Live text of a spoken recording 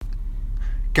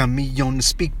Got me on the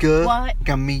speaker. What?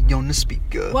 Got me on the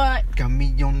speaker. What? Got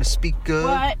me on the speaker.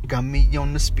 What? Got me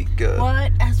on the speaker.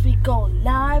 What? As we go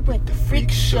live with the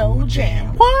Freak Show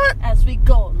Jam. What? As we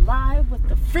go live with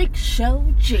the Freak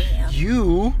Show Jam.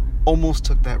 You almost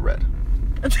took that red.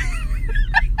 That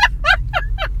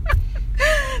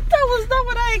was not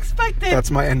what I expected.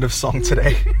 That's my end of song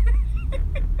today.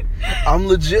 I'm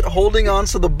legit holding on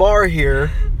to the bar here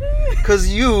because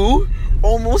you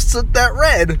almost took that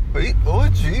red. Oh,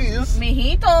 jeez.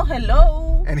 Mijito,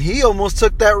 hello. And he almost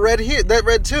took that red here. That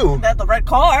red too. That's the red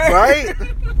car. Right?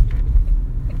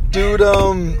 Dude,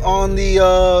 on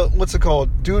the, what's it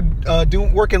called? Dude,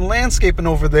 working landscaping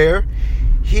over there.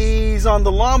 He's on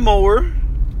the lawnmower.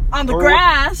 On the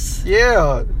grass.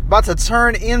 Yeah. About to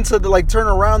turn turn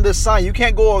around this sign. You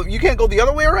can't go the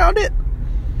other way around it.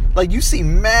 Like, you see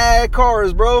mad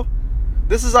cars, bro.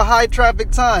 This is a high traffic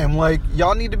time. Like,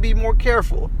 y'all need to be more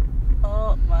careful.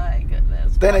 Oh my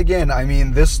goodness. Then again, I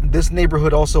mean, this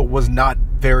neighborhood also was not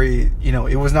very,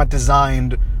 it was not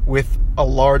designed with a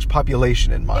large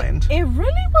population in mind. It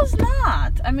really was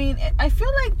not. I mean, I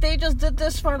feel like they just did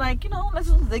this for let's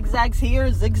do zigzags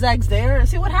here, zigzags there, and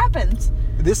see what happens.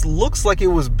 This looks like it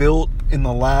was built in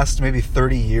the last maybe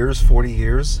 30 years, 40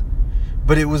 years.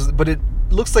 But it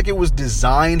looks like it was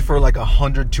designed for like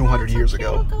 100, 200 years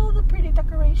ago. Look at all the pretty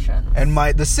decorations. And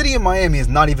the city of Miami is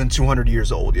not even 200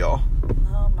 years old, y'all.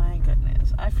 Oh my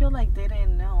goodness. I feel like they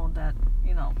didn't know that,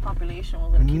 population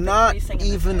was going to keep increasing. Not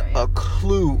even a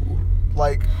clue.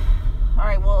 Like...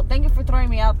 Alright, well, thank you for throwing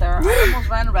me out there. I almost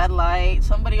ran a red light.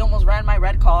 Somebody almost ran my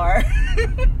red car.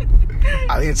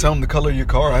 I didn't tell them the color of your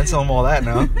car. I didn't tell them all that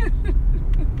now.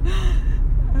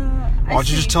 Why don't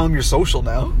you just tell them your social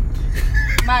now?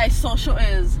 My social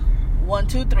is 1,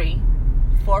 2, 3,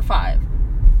 4, 5,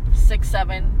 6,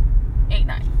 7, 8,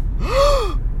 9.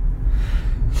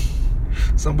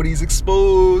 Somebody's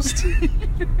exposed.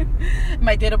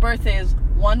 My date of birth is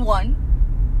 1, 1,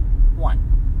 1.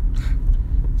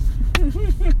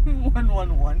 1,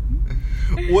 1, 1.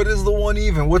 What is the 1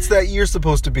 even? What's that year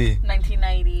supposed to be?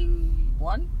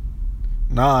 1991?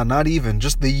 Nah, not even.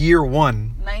 Just the year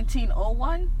 1.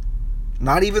 1901?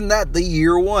 Not even that. The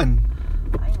year 1.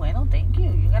 Ay, bueno, thank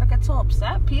you. You gotta get so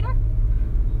upset, Peter?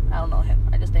 I don't know him.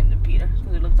 I just named him Peter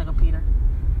because he looks like a Peter.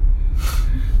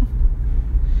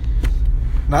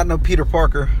 Not no Peter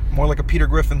Parker. More like a Peter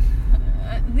Griffin.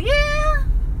 Yeah.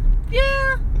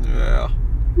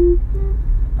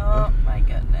 Oh my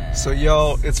goodness. So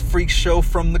y'all, it's Freak Show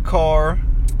from the car.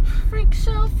 Freak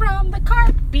Show from the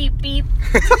car. Beep beep.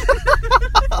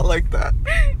 I like that.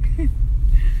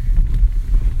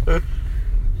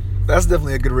 That's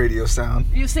definitely a good radio sound.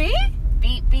 You see?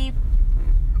 Beep beep.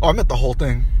 Oh, I meant the whole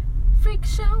thing. Freak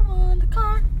Show on the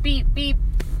car. Beep beep.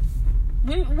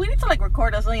 We need to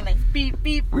record us like beep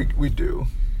beep. We do.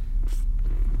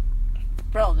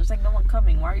 Bro, there's no one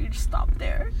coming. Why are you just stopped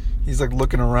there? He's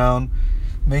looking around.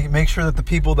 Make sure that the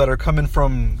people that are coming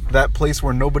from that place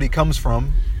where nobody comes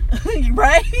from.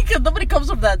 Right? Because nobody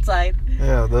comes from that side.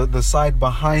 Yeah, the side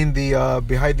behind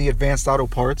the Advanced Auto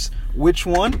Parts. Which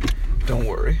one? Don't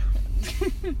worry.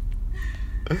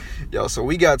 Yo, so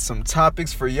we got some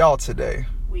topics for y'all today.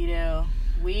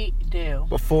 We do.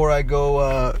 Before I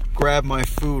go grab my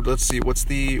food, let's see what's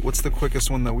the quickest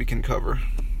one that we can cover.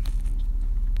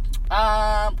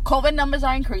 COVID numbers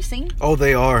are increasing. Oh,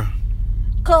 they are.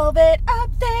 COVID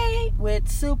update with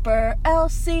Super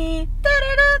LC.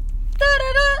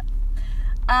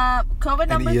 COVID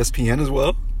numbers. And ESPN as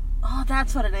well. Oh,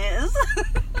 that's what it is.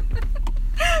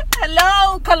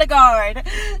 Hello, color guard.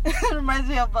 Reminds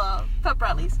me of pep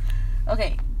rallies.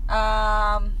 Okay.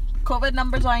 COVID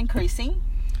numbers are increasing.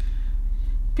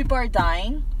 People are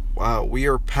dying. Wow, we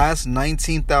are past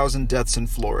 19,000 deaths in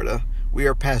Florida. We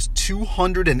are past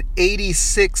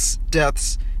 286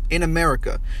 deaths in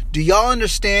America. Do y'all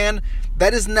understand?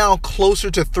 That is now closer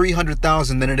to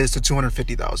 300,000 than it is to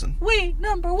 250,000. We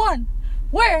number one.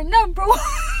 We're number one.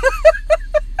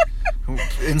 You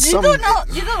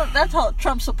know that's how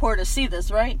Trump supporters see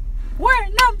this, right? We're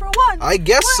number one. I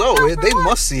guess so. They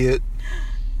must see it.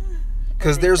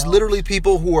 Because there's literally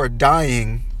people who are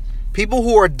dying. People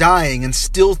who are dying and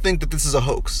still think that this is a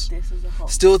hoax. This is a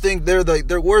hoax. Still think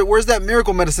where's that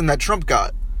miracle medicine that Trump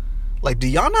got? Do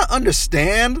y'all not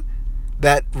understand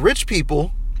that rich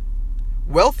people,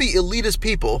 wealthy elitist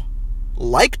people,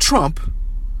 like Trump,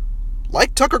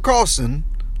 like Tucker Carlson,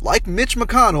 like Mitch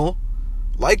McConnell,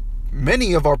 like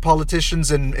many of our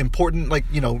politicians and important,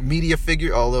 media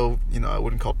figure, although, I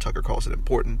wouldn't call Tucker Carlson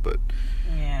important, but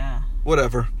yeah,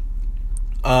 whatever.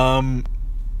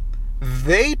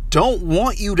 They don't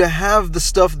want you to have the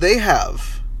stuff they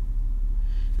have.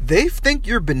 They think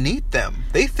you're beneath them.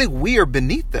 They think we are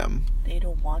beneath them. They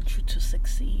don't want you to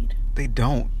succeed. They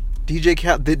don't.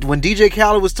 When DJ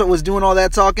Khaled was doing all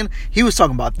that talking, he was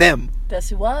talking about them. Yes,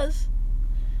 he was.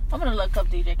 I'm gonna look up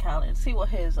DJ Khaled and see what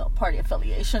his party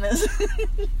affiliation is.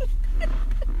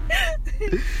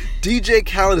 DJ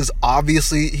Khaled is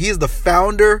he is the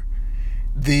founder,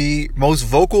 the most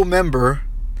vocal member,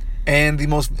 and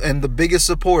the biggest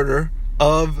supporter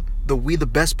of the We the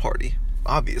Best party.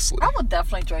 Obviously, I would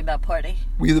definitely join that party.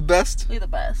 We the Best. We the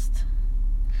Best.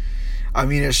 I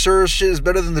mean, it sure as shit is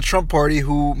better than the Trump party,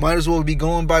 who might as well be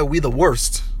going by We the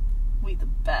Worst. We the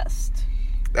Best.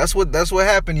 That's what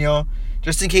happened, y'all.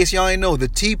 Just in case y'all ain't know, the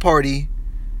Tea Party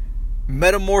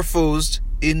metamorphosed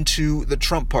into the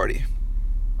Trump party.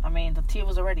 I mean, the tea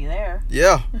was already there.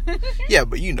 Yeah. Yeah,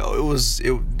 but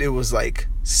it was like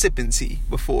sipping tea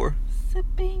before.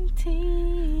 Sipping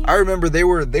tea. I remember they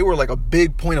were like a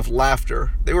big point of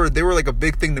laughter. They were like a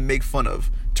big thing to make fun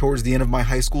of towards the end of my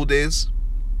high school days.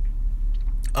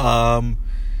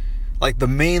 Like the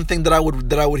main thing that I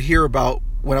would hear about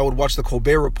when I would watch the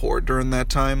Colbert Report during that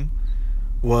time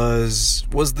was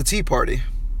the Tea Party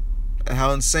and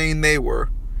how insane they were.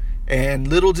 And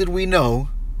little did we know,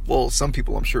 well, some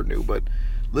people I'm sure knew, but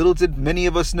little did many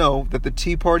of us know that the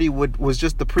Tea Party was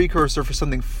just the precursor for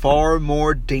something far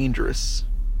more dangerous.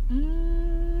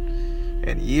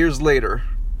 And years later,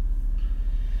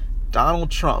 Donald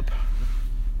Trump,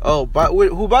 who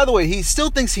by the way, he still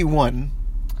thinks he won.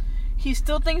 He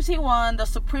still thinks he won. The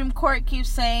Supreme Court keeps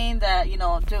saying that,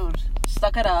 dude,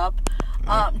 suck it up.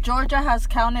 Georgia has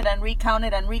counted and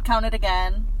recounted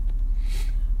again.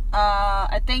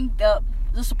 I think the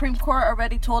Supreme Court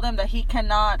already told him that he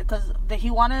cannot, because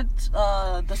he wanted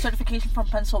the certification from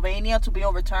Pennsylvania to be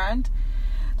overturned.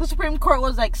 The Supreme Court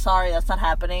was like, sorry, that's not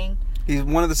happening. He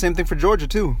wanted the same thing for Georgia,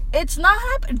 too. It's not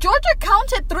happening. Georgia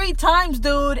counted 3 times,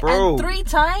 dude. Bro. And 3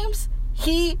 times,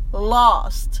 he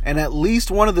lost. And at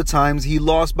least one of the times, he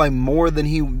lost by more than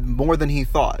he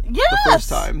thought. Yes. The first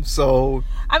time. So,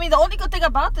 I mean, the only good thing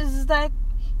about this is that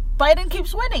Biden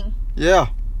keeps winning. Yeah.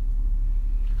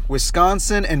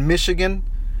 Wisconsin and Michigan.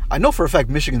 I know for a fact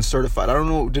Michigan's certified. I don't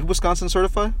know. Did Wisconsin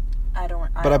certify?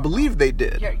 I believe they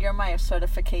did. You're my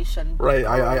certification. Right.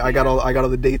 I got all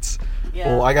the dates. Yeah.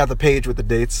 Well, I got the page with the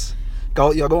dates.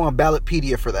 Go on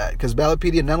Ballotpedia for that, because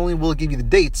Ballotpedia not only will it give you the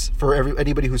dates for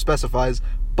anybody who specifies,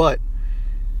 but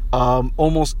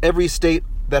almost every state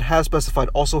that has specified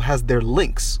also has their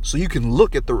links, so you can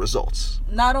look at the results.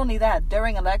 Not only that,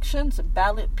 during elections,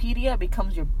 Ballotpedia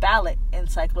becomes your ballot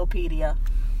encyclopedia.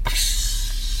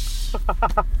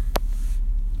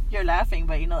 You're laughing,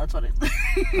 but that's what it is.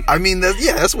 I mean,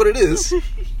 that's what it is.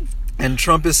 And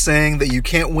Trump is saying that you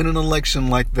can't win an election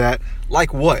like that.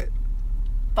 Like what?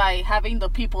 By having the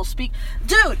people speak.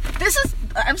 Dude,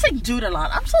 I'm saying dude a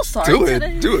lot. I'm so sorry.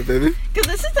 Do it, baby.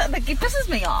 Because it pisses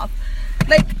me off.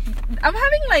 Like, I'm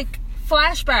having,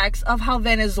 flashbacks of how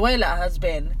Venezuela has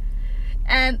been.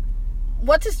 And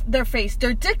what's their face?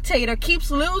 Their dictator keeps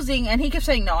losing, and he keeps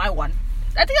saying, no, I won.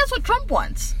 I think that's what Trump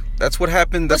wants. That's what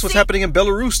happened. That's what's happening in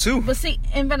Belarus, too. But see,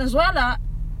 in Venezuela,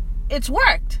 it's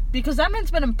worked. Because that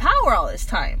man's been in power all this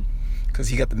time. Because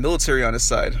he got the military on his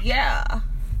side. Yeah.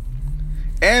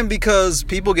 And because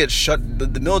people get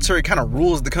the military kind of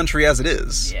rules the country as it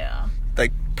is. Yeah.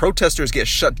 Like, protesters get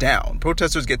shut down.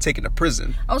 Protesters get taken to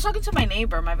prison. I was talking to my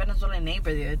Venezuelan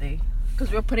neighbor the other day. Because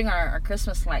we were putting our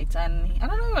Christmas lights. And I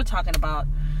don't know what we were talking about.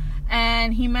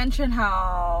 And he mentioned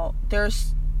how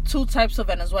there's 2 types of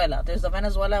Venezuela. There's the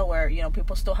Venezuela where,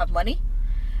 people still have money.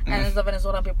 And there's the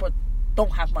Venezuela people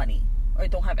don't have money. Or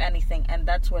don't have anything. And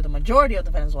that's where the majority of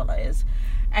the Venezuela is.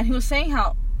 And he was saying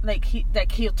how,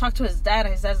 he'll talk to his dad.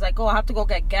 And his dad's like, oh, I have to go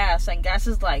get gas. And gas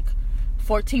is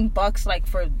 $14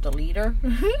 for the liter.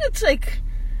 It's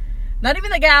not even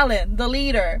the gallon, the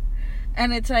liter.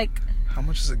 And it's how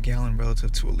much is a gallon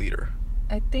relative to a liter?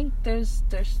 I think there's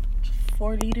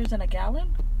 4 liters in a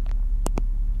gallon.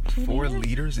 4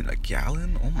 liters in a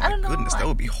gallon? Oh my goodness, that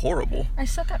would be horrible. I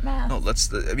suck at math. No,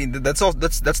 that's all.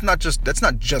 That's not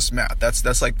just math. That's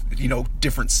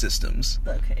different systems.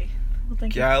 Okay. Well,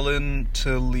 thank you. Gallon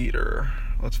to liter.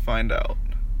 Let's find out.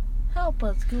 Help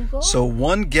us, Google. So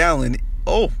 1 gallon.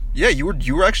 Oh, yeah, you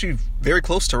were actually very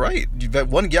close to right. That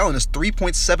 1 gallon is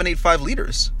 3.785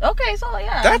 liters. Okay, so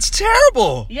yeah. That's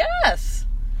terrible. Yes.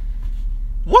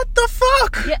 What the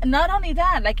fuck? Yeah, not only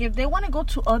that, if they want to go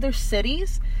to other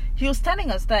cities, he was telling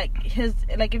us that if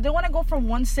they want to go from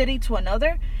one city to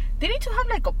another, they need to have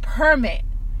a permit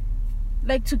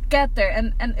to get there,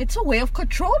 and it's a way of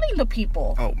controlling the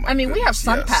people. Oh my we have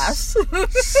SunPass.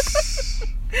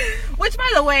 Which,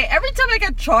 by the way, every time I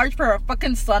get charged for a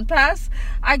fucking SunPass,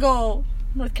 I go,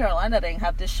 North Carolina didn't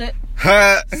have this shit.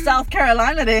 South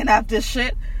Carolina didn't have this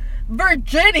shit.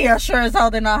 Virginia sure as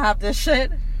hell did not have this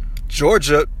shit.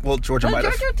 Georgia might have.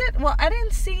 Georgia did. Well, I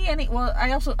didn't see any. Well,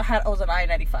 I was on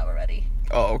I-95 already.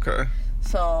 Oh, okay.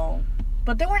 So,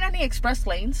 but there weren't any express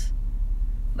lanes,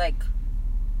 like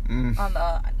on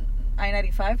the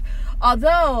I-95.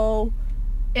 Although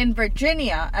in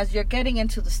Virginia, as you're getting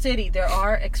into the city, there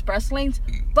are express lanes,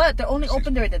 but they're only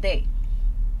open during the day.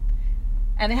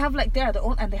 And they have like they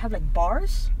have like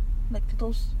bars, like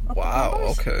those. Wow.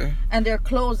 Bars. Okay. And they're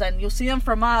closed, and you'll see them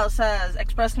for miles. Says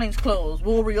express lanes closed.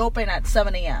 We'll reopen at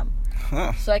 7 a.m.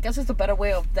 Huh. So I guess it's a better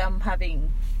way of them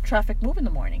having traffic move in the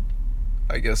morning.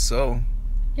 I guess so.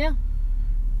 Yeah.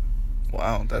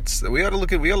 Wow, we gotta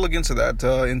look into that.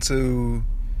 Into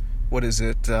what is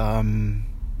it?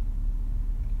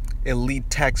 Elite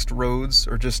taxed roads,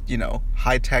 or just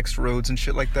high taxed roads and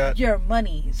shit like that. Your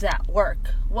money's at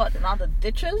work. What? And all the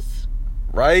ditches,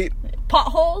 right?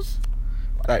 Potholes.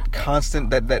 That constant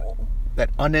that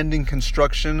unending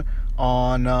construction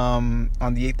on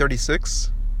the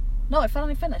 836. No, it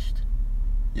finally finished.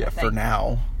 Yeah, for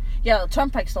now. Yeah, the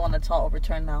Turnpike's the one that's all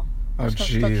overturned now. There's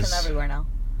construction everywhere now.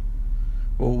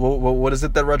 Well, what is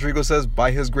it that Rodrigo says?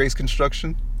 By His grace,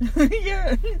 construction.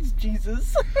 Yeah, it's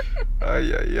Jesus.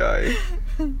 Ay.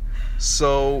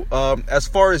 So, as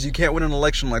far as you can't win an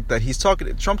election like that,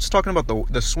 Trump's talking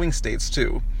about the swing states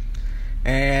too,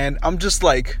 and I'm just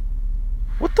like,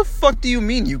 what the fuck do you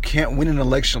mean you can't win an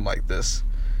election like this?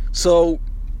 So,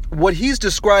 what he's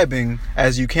describing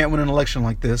as you can't win an election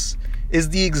like this is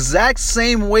the exact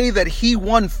same way that he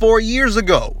won 4 years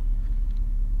ago.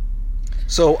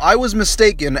 So I was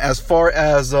mistaken as far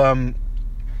as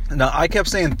now I kept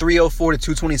saying 304 to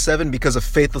 227 because of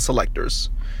faithless electors.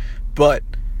 But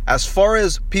as far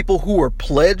as people who were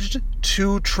pledged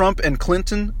to Trump and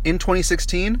Clinton in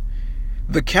 2016,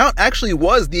 the count actually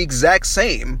was the exact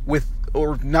same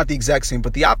or not the exact same,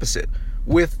 but the opposite,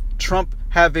 with Trump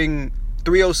having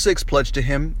 306 pledged to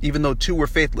him, even though 2 were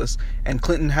faithless, and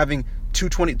Clinton having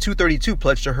 232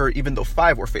 pledged to her, even though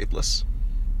 5 were faithless.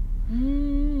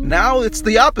 Now it's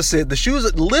the opposite. The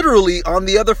shoe's literally on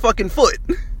the other fucking foot.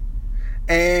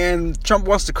 And Trump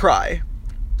wants to cry.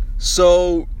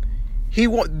 So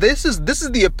this is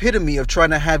the epitome of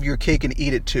trying to have your cake and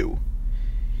eat it too.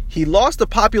 He lost the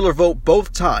popular vote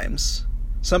both times.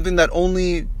 Something that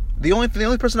the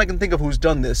only person I can think of who's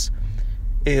done this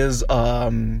is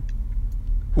who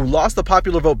lost the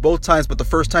popular vote both times, but the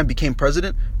first time became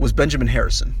president, was Benjamin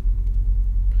Harrison.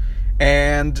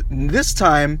 And this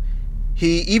time,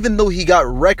 even though he got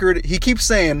record, he keeps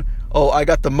saying, oh, I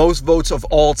got the most votes of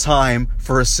all time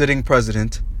for a sitting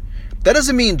president. That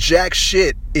doesn't mean jack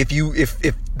shit if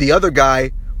the other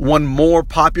guy won more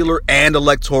popular and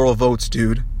electoral votes,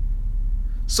 dude.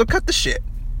 So cut the shit.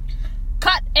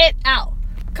 Cut it out.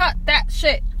 Cut that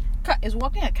shit. Is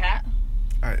walking a cat?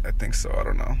 I think so. I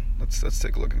don't know. Let's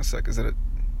take a look in a sec. Is it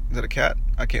a cat?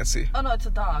 I can't see. Oh no, it's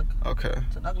a dog. Okay.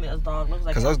 It's an ugly ass dog. Looks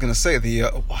like. Because I was gonna say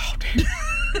wow, dude.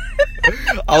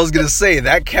 I was gonna say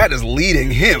that cat is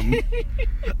leading him.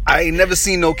 I ain't never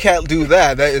seen no cat do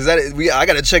that. I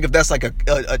gotta check if that's like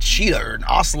a cheetah or an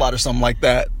ocelot or something like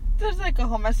that. There's like a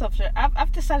whole mess up shit.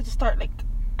 I've decided to start like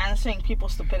answering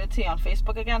people's stupidity on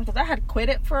Facebook again because I had quit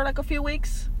it for like a few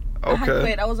weeks. Okay. I had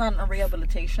quit. I was on a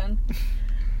rehabilitation,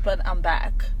 but I'm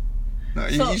back. No,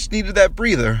 you just needed that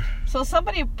breather. So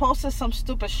somebody posted some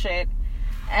stupid shit,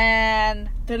 and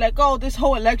they're like, "Oh, this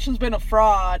whole election's been a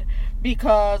fraud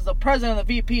because the president and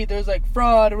the VP, there's like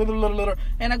fraud."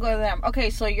 And I go to them, okay,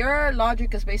 so your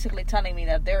logic is basically telling me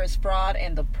that there is fraud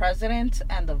in the president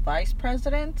and the vice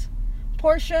president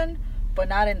portion, but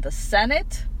not in the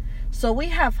Senate. So we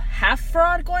have half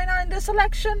fraud going on in this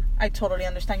election. I totally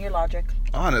understand your logic.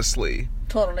 Honestly.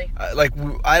 Totally.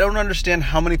 I don't understand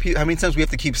how many times we have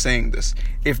to keep saying this.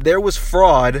 If there was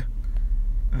fraud,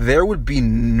 there would be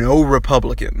no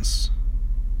Republicans.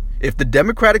 If the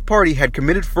Democratic Party had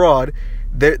committed fraud,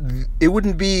 it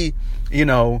wouldn't be,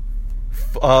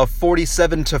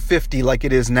 47 to 50 like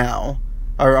it is now.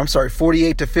 Or I'm sorry,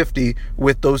 48 to 50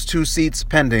 with those 2 seats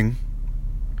pending.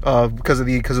 Because of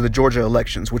the Georgia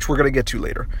elections, which we're gonna get to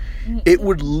later. It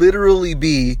would literally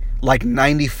be like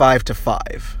 95 to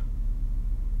 5.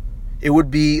 It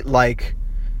would be like,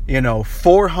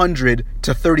 400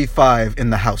 to 35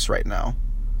 in the House right now.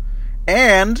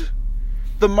 And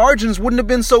the margins wouldn't have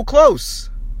been so close.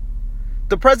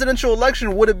 The presidential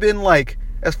election would have been like,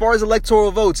 as far as electoral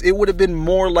votes, it would have been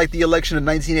more like the election of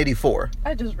 1984.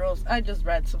 I just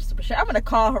read some stupid shit. I'm gonna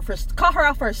call her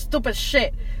out for her stupid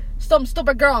shit. Some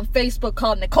stupid girl on Facebook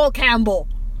called Nicole Campbell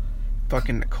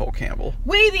Fucking Nicole Campbell.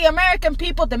 We, the American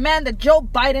people, demand that Joe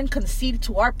Biden concede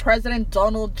to our President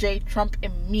Donald J. Trump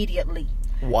immediately.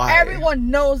 Why? Everyone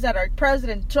knows that our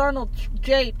President Donald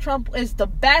J. Trump is the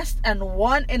best and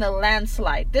won in a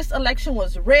landslide. This election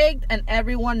was rigged and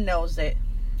everyone knows it.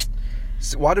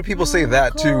 Why do people say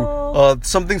that too?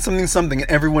 Something, and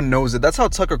everyone knows it. That's how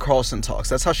Tucker Carlson talks.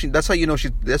 That's how you know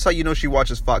she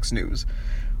watches Fox News.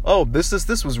 Oh,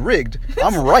 this was rigged.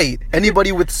 I'm right.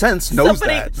 Anybody with sense knows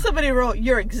that. Somebody wrote,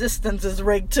 your existence is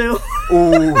rigged too.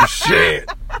 Oh shit.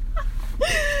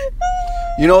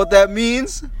 You know what that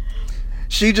means?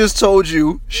 She just told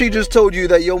you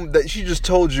that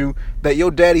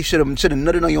your daddy should have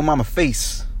nutted on your mama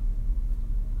face.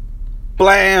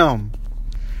 Blam.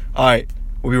 All right,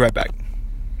 we'll be right back.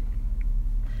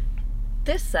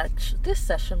 This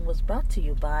session was brought to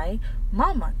you by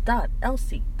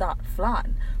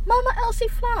Mama.Elsie.Flan. Mama Elsie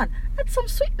Flan, add some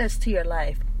sweetness to your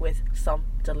life with some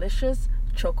delicious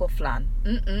choco flan.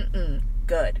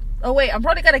 Good. Oh wait, I'm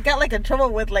probably gonna get like in trouble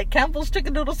with like Campbell's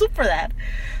chicken noodle soup for that.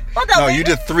 No, you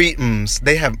did 3 mms.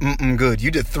 They have good. You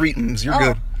did 3 mms. You're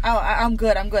good. Oh, I'm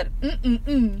good.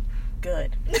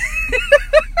 Good.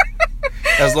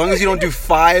 As long as you don't do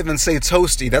 5 and say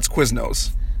toasty, that's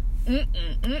Quiznos.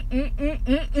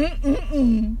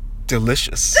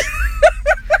 Delicious.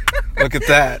 Look at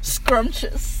that.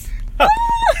 Scrumptious.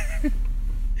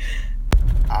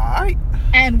 Alright.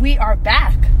 And we are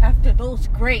back after those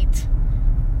great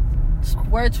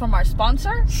words from our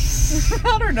sponsor.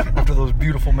 I don't know. After those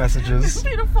beautiful messages.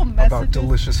 About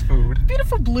delicious food.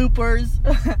 Beautiful bloopers.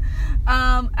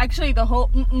 Actually, the whole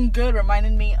good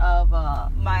reminded me of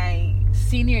my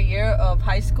senior year of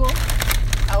high school.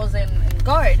 I was in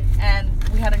guard, and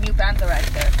we had a new band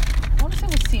director. I want to say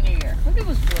it was senior year. Maybe it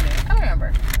was junior. I don't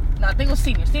remember. No, I think it was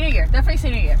senior year. Definitely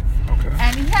senior year. Okay.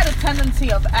 And he had a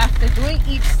tendency of, after doing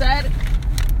each set,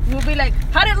 we'll be like,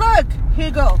 how'd it look? Here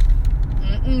you go.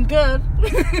 Good.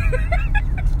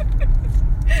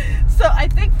 So I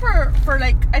think for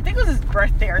like, I think it was his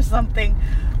birthday or something,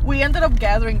 we ended up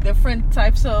gathering different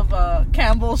types of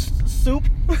Campbell's soup,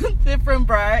 different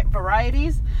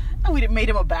varieties, and we made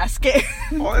him a basket.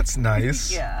 Oh, that's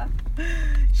nice. Yeah.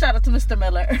 Shout out to Mr.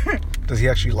 Miller. Does he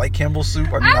actually like Campbell's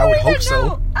soup? I mean, I would hope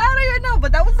so. I don't even know,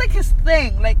 but that was like his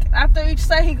thing. Like after each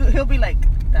set, he'll be like,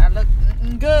 "That look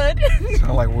good."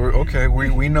 So like, we're okay.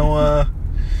 We know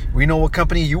what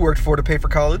company you worked for to pay for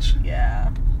college. Yeah,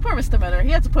 poor Mr. Miller.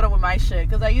 He had to put up with my shit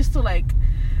because I used to like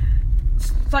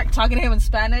start talking to him in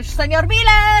Spanish. Señor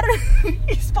Miller.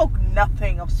 He spoke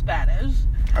nothing of Spanish.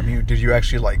 I mean, did you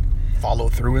actually like follow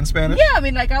through in Spanish? Yeah, I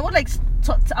mean, like I would like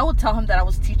I would tell him that I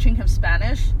was teaching him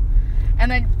Spanish,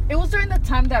 and then it was during the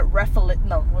time that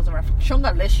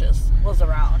Chongalicious was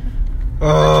around.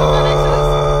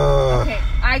 Okay,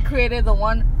 I created the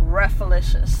one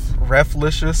Refalicious.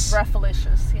 Refalicious,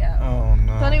 yeah. Oh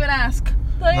no! Don't even ask.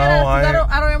 I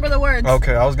don't remember the words.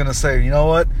 Okay, I was gonna say, you know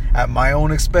what? At my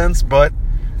own expense, but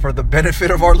for the benefit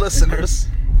of our listeners.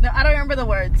 No, I don't remember the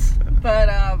words, but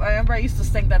I remember I used to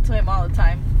sing that to him all the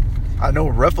time. I know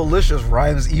Refalicious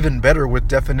rhymes even better with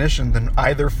definition than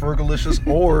either Fergalicious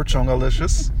or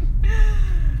Chongalicious.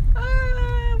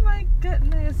 Oh my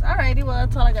goodness. Alrighty, well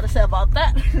that's all I gotta say about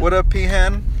that. What up,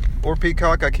 peahen? Or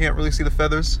peacock? I can't really see the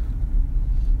feathers.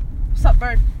 What's up,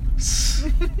 bird?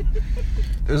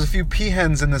 There's a few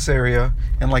peahens in this area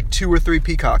and like 2 or 3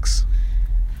 peacocks.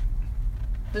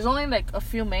 There's only like a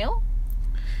few male?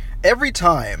 Every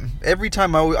time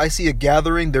I see a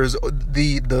gathering, there's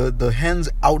the hens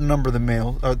outnumber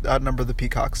the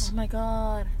peacocks. Oh my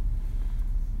god.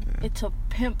 Yeah. It's a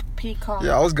pimp peacock.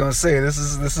 Yeah, I was gonna say this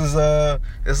is a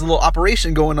little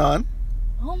operation going on.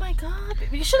 Oh my god.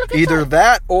 You should look at either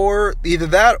that or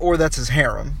that's his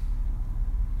harem.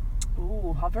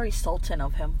 Ooh, how very sultan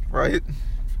of him. Right?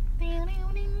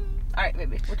 Alright,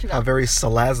 baby, what you got? How very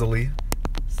Salazzly.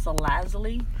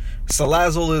 Salazzly?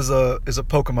 Salazzle is a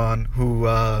Pokemon who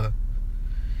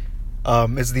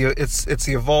it's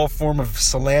the evolved form of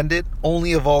Salandit,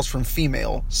 only evolves from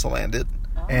female Salandit,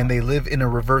 and they live in a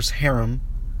reverse harem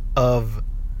of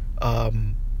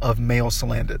male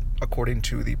Salandit, according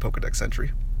to the Pokedex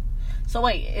entry. So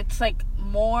wait, it's like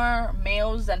more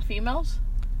males than females?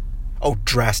 Oh,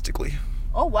 drastically.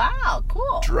 Oh wow,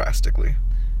 cool. Drastically.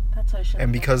 That's how I should.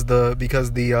 And because the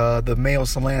male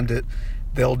Salandit,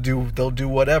 they'll do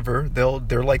whatever.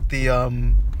 They're like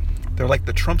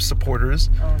the Trump supporters.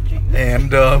 Oh, geez.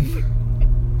 And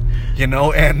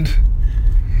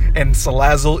and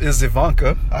Salazzle is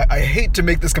Ivanka. I hate to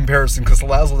make this comparison because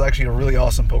Salazzle is actually a really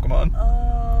awesome Pokemon.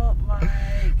 Oh my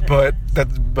goodness.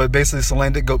 But basically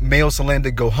male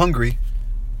Salandit go hungry.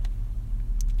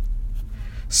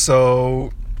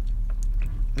 So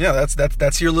Yeah,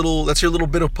 that's your little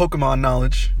bit of Pokemon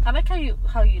knowledge. I like how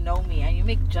you know me and you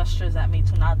make gestures at me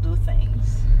to not do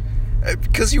things.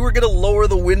 Because you were gonna lower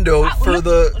the window for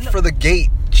the gate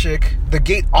chick, the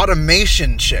gate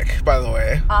automation chick. By the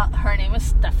way, her name is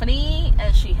Stephanie,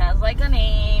 and she has like a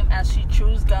name as she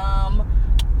chews gum.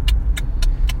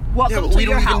 Welcome to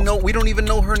your house. We don't even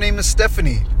know her name is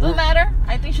Stephanie. Doesn't matter.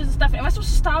 I think she's a Stephanie. Am I supposed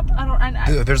to stop?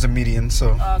 There's a median,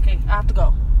 so. Okay, I have to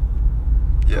go.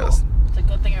 Yes. Cool. It's a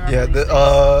good thing I remember.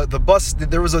 Yeah, the bus.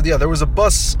 There was a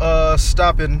bus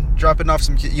stopping, dropping off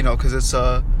some kids, because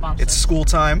it's school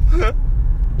time,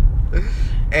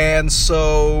 and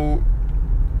so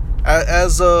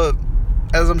as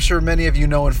I'm sure many of you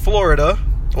know in Florida,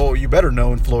 well, you better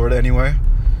know in Florida anyway.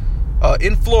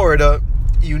 In Florida,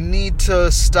 you need to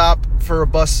stop for a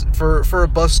bus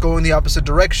going the opposite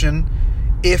direction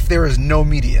if there is no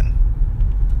median.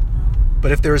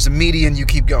 But if there is a median, you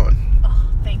keep going.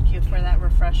 Thank you for that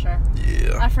refresher.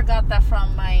 Yeah. I forgot that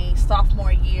from my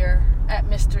sophomore year at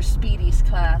Mr. Speedy's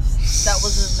class. That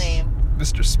was his name.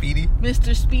 Mr. Speedy?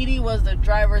 Mr. Speedy was the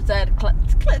driver's ed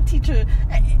teacher. If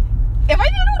I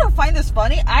didn't know to find this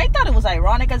funny, I thought it was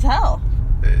ironic as hell.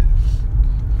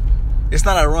 It's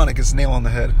not ironic, it's nail on the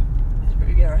head.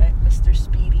 Yeah, right? Mr.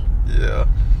 Speedy. Yeah.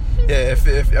 Yeah,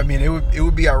 it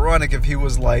would be ironic if he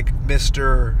was like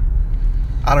Mr.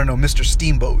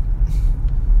 Steamboat.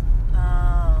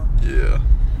 Yeah.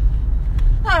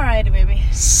 Alrighty, baby.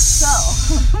 So,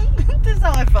 this is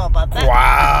how I felt about that.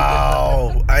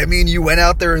 Wow. I mean, you went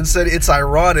out there and said it's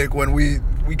ironic when we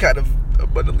kind of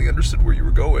abundantly understood where you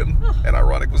were going. And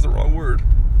ironic was the wrong word.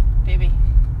 Baby.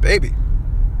 Baby.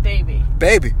 Baby.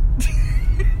 Baby.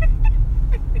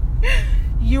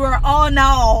 You are all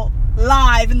now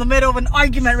live in the middle of an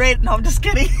argument, right? No, I'm just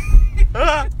kidding.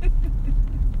 Oh,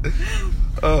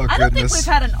 goodness. I don't think we've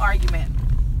had an argument.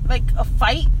 Like, a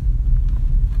fight.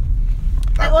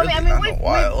 Not in a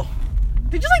while.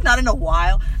 They're just like not in a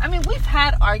while. I mean, we've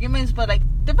had arguments, but like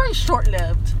they're very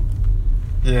short-lived.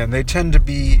 Yeah, and they tend to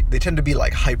be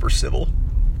like hyper civil.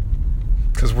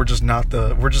 Because we're just not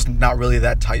really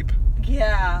that type.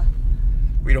 Yeah.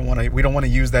 We don't want to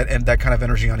use that kind of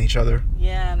energy on each other.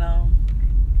 Yeah, no.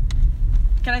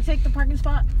 Can I take the parking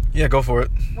spot? Yeah, go for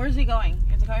it. Where's he going?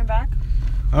 Is he coming back?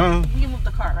 He can move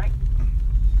the car, right?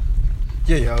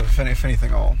 Yeah. If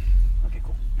anything, I'll. Okay,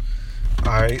 cool.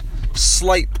 All right.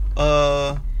 Slight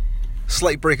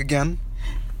break again.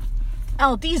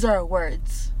 Oh, these are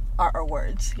words. Our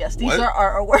words. Yes, these What? are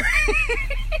our words.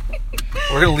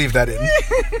 We're gonna leave that in.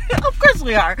 Of course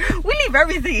we are. We leave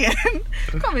everything in.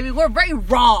 Come on, baby. We're very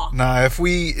raw. Nah, if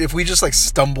we just like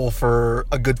stumble for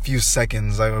a good few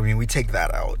seconds, I mean, we take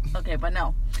that out. Okay, but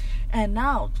no. And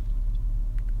now,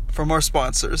 from our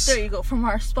sponsors. there you go. From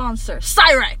our sponsor,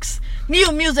 Cyrex.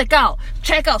 New music out.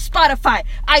 Check out Spotify,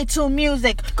 iTunes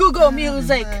Music, Google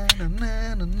Music, and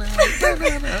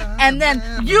then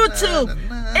YouTube,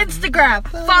 Instagram.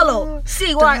 Follow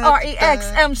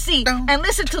CYREXMC and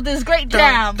listen to this great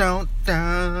jam.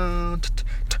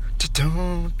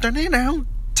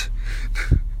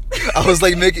 I was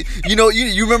like making,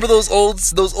 you remember those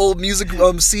old music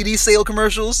CD sale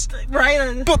commercials,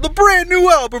 Right? but the brand new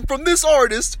album from this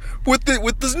artist with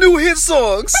this new hit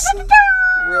songs,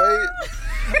 right?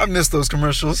 I miss those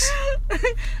commercials.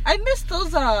 I miss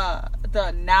those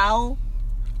the now.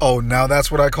 Oh, now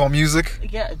that's what I call music.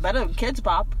 Yeah, it's better than Kids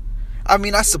Bop. I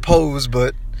mean, I suppose,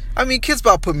 but I mean, Kids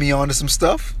Bop put me on to some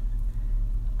stuff.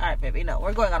 All right, baby. No,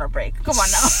 we're going on a break. Come on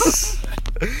now.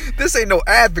 This ain't no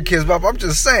ad for Kids Bop. I'm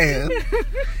just saying.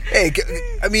 Hey,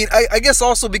 I mean, I guess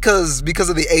also because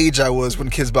of the age I was when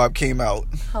Kids Bop came out.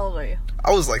 How old are you? I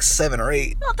was like 7 or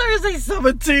 8. I thought you were saying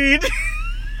 17.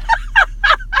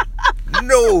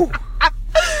 No.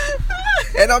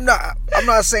 And I'm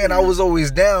not saying I was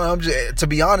always down. I'm just, to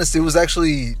be honest, it was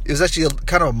actually a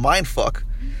kind of a mind fuck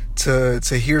to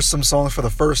hear some songs for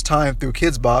the first time through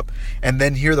Kids Bop and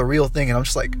then hear the real thing, and I'm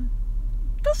just like,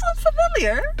 that sounds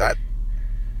familiar.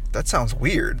 That sounds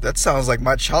weird. That sounds like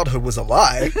my childhood was a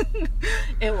lie.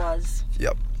 It was.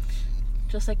 Yep.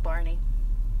 Just like Barney.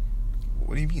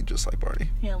 What do you mean, just like Barney?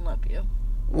 He didn't love you.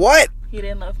 What? He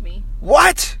didn't love me.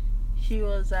 What? He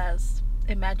was as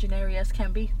imaginary as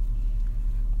can be.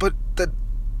 But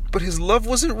his love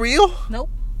wasn't real? Nope.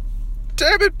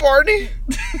 Damn it, Barney.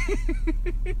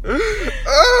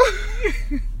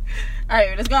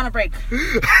 Alright, let's go on a break.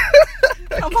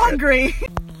 I'm hungry.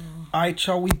 Alright,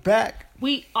 y'all, we back.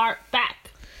 We are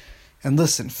back. And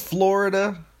listen,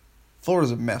 Florida's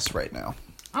a mess right now.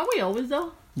 Aren't we always,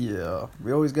 though? Yeah,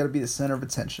 we always got to be the center of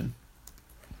attention.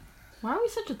 Why are we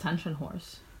such attention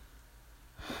whores?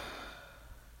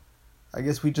 I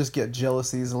guess we just get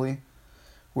jealous easily.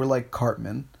 We're like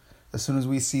Cartman. As soon as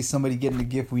we see somebody getting a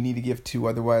gift, we need a gift too.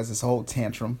 Otherwise, it's a whole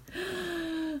tantrum.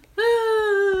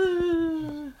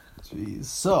 Jeez.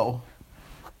 So,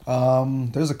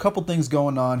 there's a couple things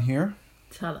going on here.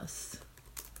 Tell us.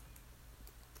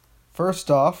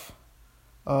 First off,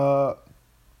 Ron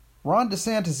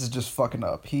DeSantis is just fucking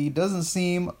up. He doesn't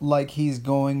seem like he's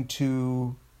going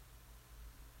to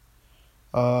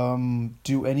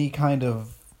do any kind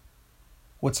of,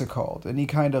 what's it called? Any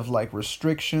kind of like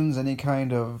restrictions, any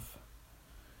kind of...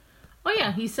 Oh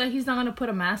yeah, he said he's not going to put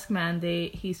a mask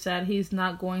mandate. He said he's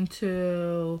not going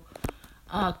to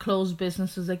close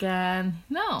businesses again.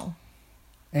 No.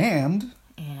 And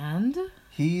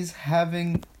he's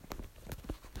having...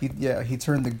 He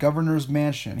turned the governor's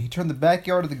mansion. He turned the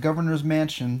backyard of the governor's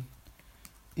mansion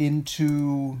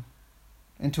into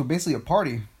basically a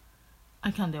party.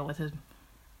 I can't deal with it.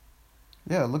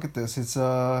 Yeah, look at this. It's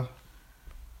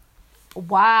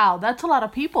Wow, that's a lot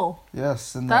of people.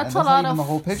 Yes, and that's a lot not even of the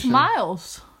whole picture.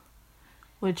 Smiles,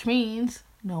 which means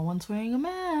no one's wearing a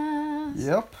mask.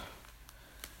 Yep.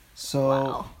 So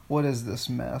wow. What is this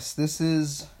mess? This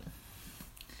is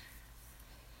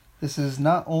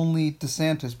not only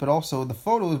DeSantis, but also the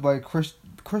photo is by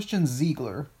Christian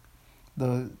Ziegler,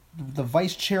 the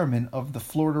vice chairman of the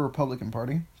Florida Republican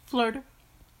Party. Florida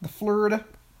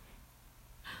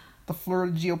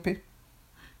GOP.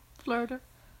 Florida.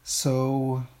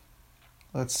 So,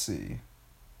 let's see.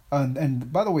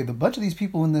 And by the way, the bunch of these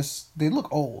people in this, they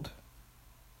look old.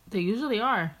 They usually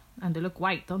are. And they look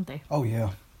white, don't they? Oh,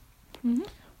 yeah. Mm-hmm.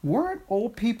 Weren't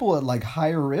old people at, like,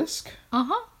 higher risk?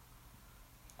 Uh-huh.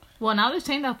 Well, now they're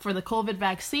saying that for the COVID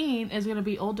vaccine, it's going to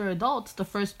be older adults, the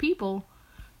first people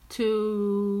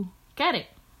to get it.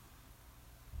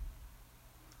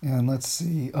 And let's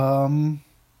see.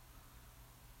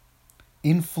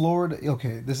 In Florida,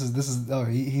 okay, this is. Oh,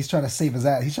 he's trying to save his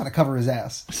ass. He's trying to cover his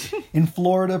ass. In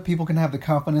Florida, people can have the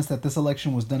confidence that this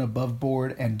election was done above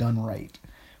board and done right.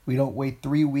 We don't wait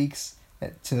 3 weeks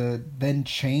to then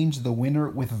change the winner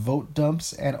with vote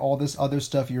dumps and all this other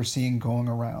stuff you're seeing going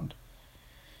around.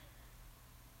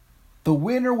 The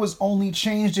winner was only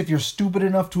changed if you're stupid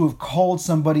enough to have called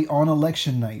somebody on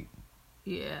election night.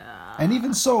 Yeah. And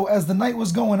even so, as the night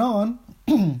was going on,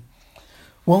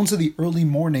 well into the early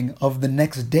morning of the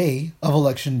next day of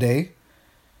election day,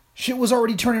 shit was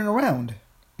already turning around.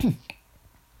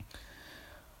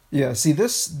 Yeah, see,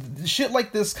 this shit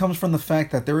like this comes from the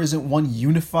fact that there isn't one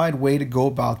unified way to go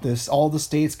about this. All the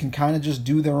states can kind of just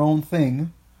do their own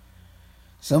thing.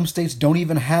 Some states don't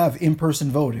even have in-person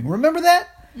voting. Remember that?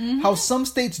 Mm-hmm. How some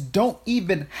states don't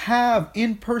even have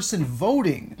in-person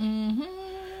voting. Mm-hmm.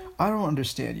 I don't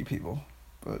understand you people,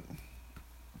 but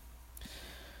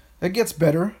it gets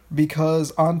better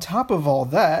because on top of all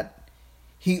that,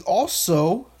 he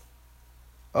also...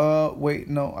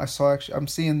 I'm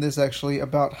seeing this actually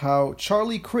about how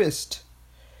Charlie Crist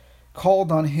called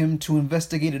on him to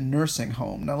investigate a nursing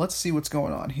home. Now let's see what's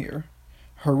going on here.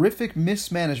 Horrific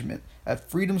mismanagement at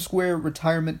Freedom Square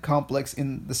Retirement Complex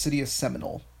in the city of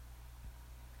Seminole.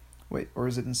 Wait, or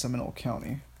is it in Seminole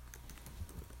County?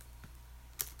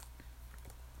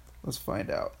 Let's find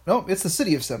out. Nope, it's the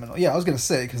city of Seminole. Yeah, I was going to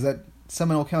say, because that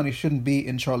Seminole County shouldn't be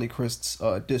in Charlie Crist's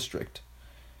district.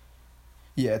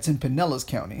 Yeah, it's in Pinellas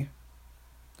County.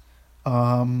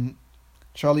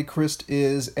 Charlie Crist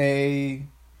is he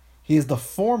is the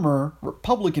former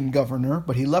Republican governor,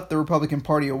 but he left the Republican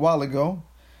Party a while ago,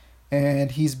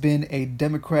 and he's been a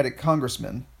Democratic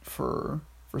congressman for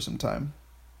some time.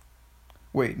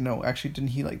 Wait, no, actually, didn't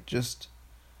he just...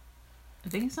 I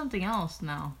think it's something else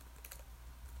now.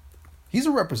 He's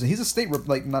a state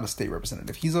not a state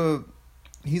representative. He's a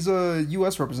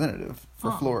U.S. representative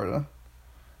for Florida,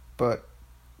 but.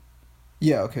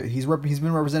 Yeah, okay. He's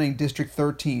been representing District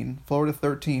 13, Florida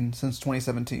 13, since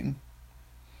 2017.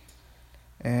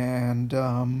 And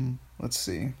let's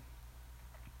see.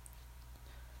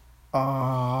 They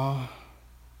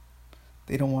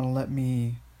don't want to let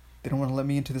me. They don't want to let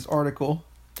me into this article.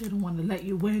 They don't want to let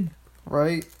you win.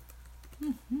 Right.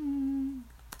 Mm-hmm.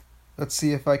 Let's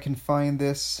see if I can find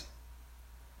this.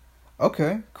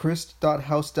 Okay,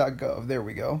 crist.house.gov. There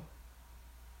we go.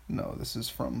 No, this is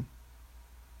from.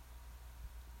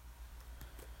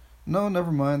 No,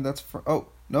 never mind. That's for... Oh,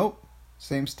 nope.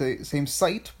 Same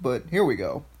site, but here we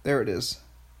go. There it is.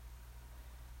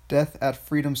 Death at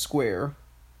Freedom Square.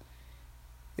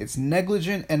 It's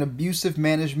negligent and abusive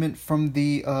management from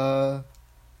the...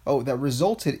 that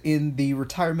resulted in the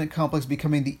retirement complex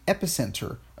becoming the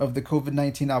epicenter of the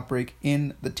COVID-19 outbreak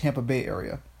in the Tampa Bay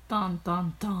area. Dun,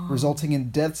 dun, dun. Resulting in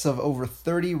deaths of over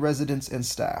 30 residents and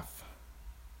staff.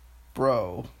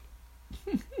 Bro.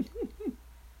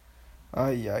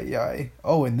 Ay, ay, ay.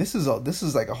 Oh, and this is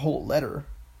like a whole letter.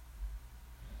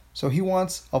 So he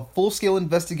wants a full-scale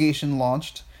investigation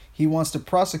launched. He wants to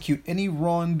prosecute any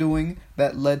wrongdoing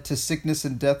that led to sickness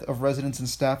and death of residents and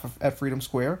staff at Freedom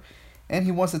Square. And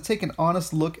he wants to take an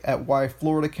honest look at why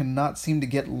Florida cannot seem to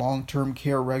get long-term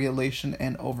care regulation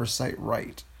and oversight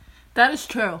right. That is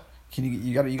true.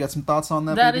 You got some thoughts on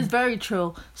that? That is very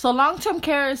true. So long-term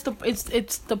care is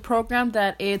it's the program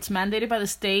that it's mandated by the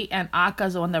state, and ACA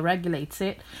is the one that regulates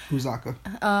it. Who's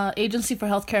ACA? Agency for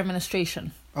Healthcare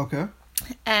Administration. Okay.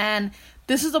 And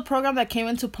this is a program that came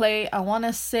into play, I want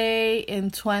to say,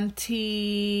 in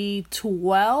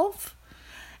 2012.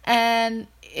 And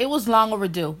it was long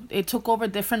overdue. It took over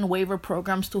different waiver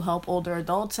programs to help older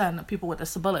adults and people with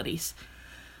disabilities.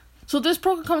 So this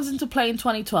program comes into play in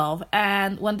 2012,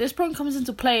 and when this program comes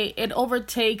into play, it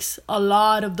overtakes a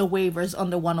lot of the waivers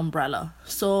under one umbrella.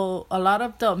 So a lot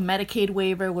of the Medicaid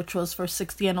waiver, which was for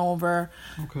 60 and over,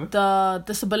 okay, the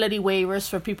disability waivers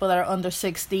for people that are under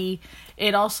 60.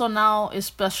 It also now is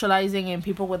specializing in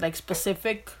people with like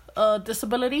specific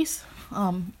disabilities.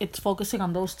 It's focusing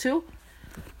on those two.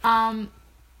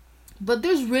 But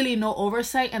there's really no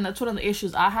oversight, and that's one of the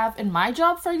issues I have in my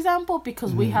job, for example,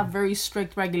 because we have very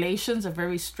strict regulations and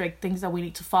very strict things that we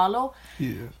need to follow.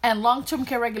 Yeah. And long-term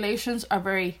care regulations are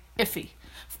very iffy.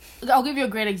 I'll give you a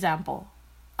great example.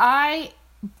 By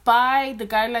the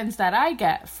guidelines that I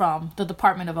get from the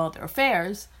Department of Elder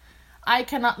Affairs, I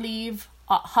cannot leave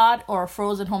a hot or a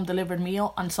frozen home delivered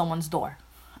meal on someone's door.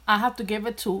 I have to give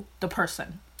it to the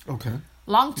person. Okay.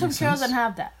 Long-term care doesn't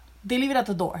have that. They leave it at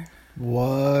the door.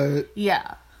 What?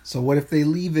 Yeah. So what if they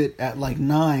leave it at like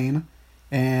 9,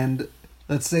 and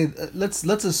let's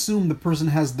assume the person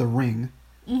has the ring.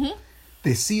 Mm-hmm.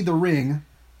 They see the ring,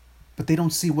 but they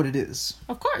don't see what it is.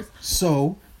 Of course.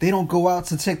 So they don't go out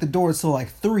to check the door until like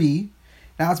 3.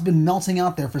 Now it's been melting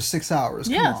out there for 6 hours.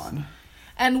 Come on.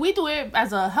 And we do it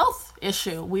as a health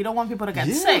issue. We don't want people to get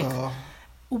sick.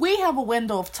 We have a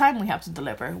window of time we have to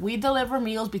deliver. We deliver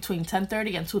meals between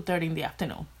 10:30 and 2:30 in the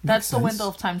afternoon. That's the window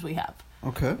of times we have.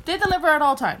 Okay. They deliver at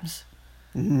all times.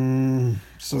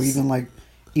 So even like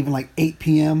 8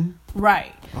 p.m.?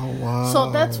 Right. Oh, wow. So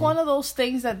that's one of those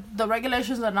things that the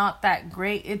regulations are not that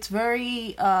great. It's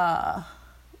very,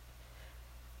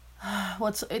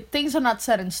 things are not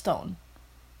set in stone.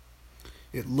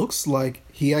 It looks like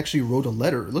he actually wrote a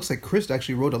letter. It looks like Crist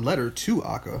actually wrote a letter to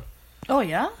ACA. Oh,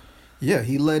 yeah? Yeah,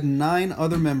 he led 9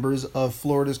 other members of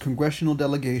Florida's congressional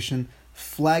delegation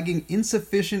flagging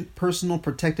insufficient personal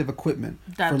protective equipment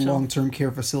for long-term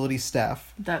care facility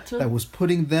staff that was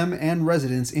putting them and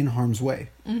residents in harm's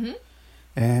way. Mm-hmm.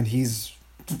 And he's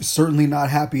certainly not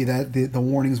happy that the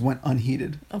warnings went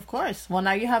unheeded. Of course. Well,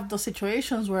 now you have those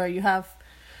situations where you have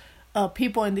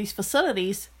people in these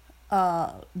facilities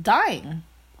dying.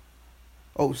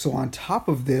 Oh, so on top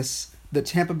of this, the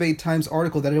Tampa Bay Times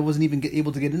article that I wasn't even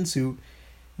able to get into,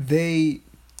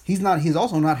 he's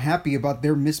also not happy about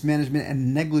their mismanagement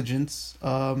and negligence.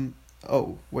 No.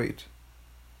 It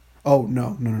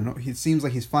seems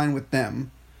like he's fine with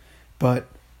them, but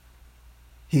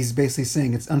he's basically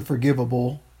saying it's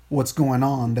unforgivable what's going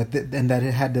on, that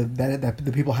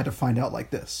the people had to find out like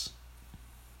this.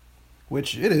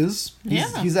 Which it is.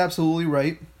 He's absolutely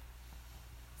right.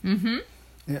 Mm-hmm.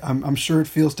 I'm sure it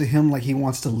feels to him like he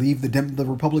wants to leave the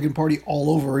Republican Party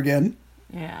all over again.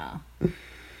 Yeah.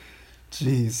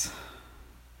 Jeez.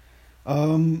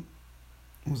 What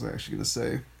was I actually going to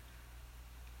say?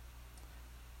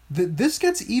 This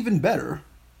gets even better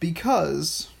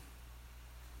because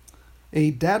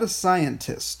a data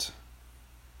scientist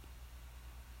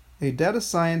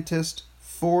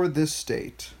for this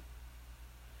state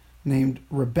named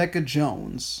Rebekah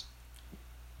Jones.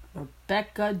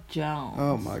 Rebekah Jones.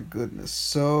 Oh my goodness.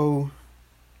 So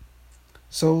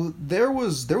there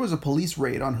was a police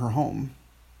raid on her home.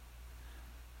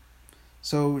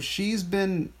 So she's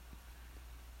been,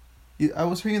 I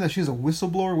was hearing that she's a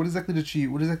whistleblower. What exactly did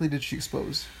she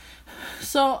expose?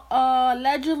 So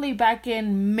allegedly back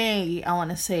in May, I want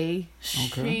to say,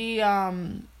 she's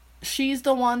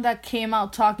the one that came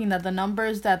out talking that the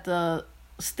numbers that the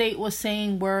state was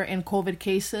saying were in COVID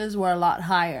cases were a lot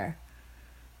higher.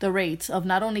 The rates of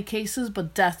not only cases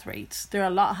but death rates, they're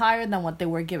a lot higher than what they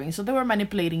were giving. So they were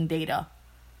manipulating data.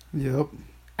 Yep.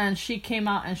 And she came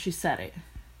out and she said it.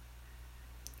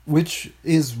 Which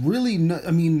is really,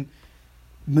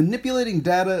 manipulating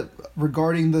data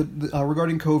regarding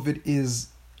regarding COVID is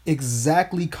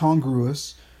exactly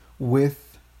congruous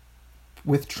with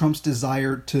Trump's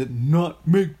desire to not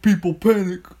make people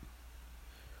panic.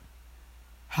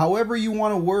 However you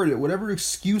want to word it, whatever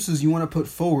excuses you want to put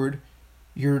forward,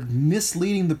 you're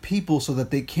misleading the people so that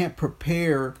they can't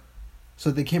prepare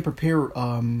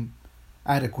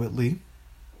adequately.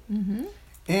 Mm-hmm.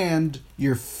 And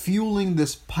you're fueling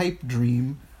this pipe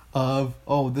dream of,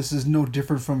 oh, this is no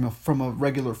different from a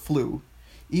regular flu.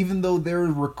 Even though there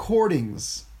are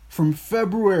recordings from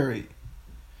February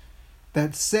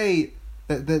that say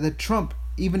that Trump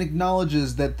even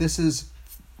acknowledges that this is,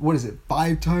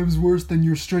 5 times worse than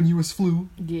your strenuous flu?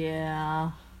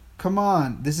 Yeah. Come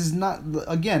on. This is not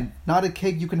a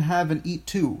cake you can have and eat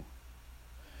too.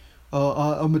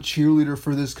 I'm a cheerleader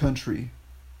for this country.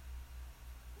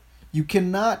 You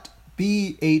cannot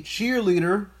be a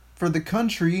cheerleader for the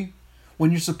country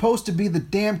when you're supposed to be the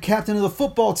damn captain of the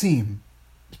football team.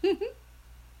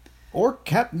 Or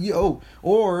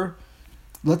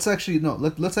let's actually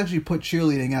put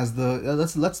cheerleading as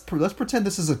the let's pretend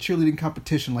this is a cheerleading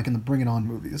competition like in the Bring It On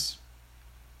movies.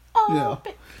 Oh.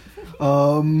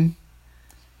 Yeah.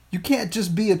 You can't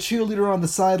just be a cheerleader on the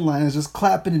sidelines just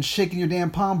clapping and shaking your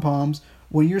damn pom-poms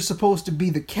when you're supposed to be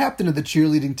the captain of the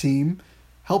cheerleading team,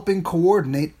 helping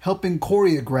coordinate, helping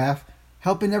choreograph,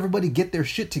 helping everybody get their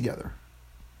shit together.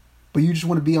 But you just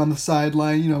want to be on the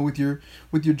sideline, with your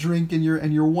drink and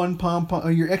your one pom-pom,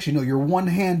 or your one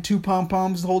hand, 2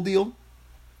 pom-poms, the whole deal.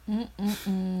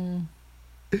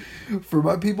 For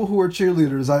my people who are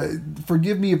cheerleaders,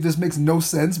 forgive me if this makes no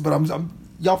sense, but I'm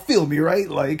y'all feel me, right?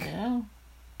 Like, yeah.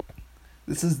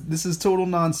 This is total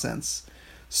nonsense.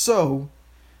 So,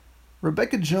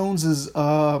 Rebekah Jones's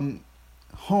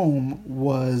home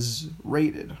was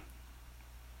raided.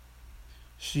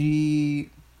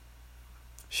 She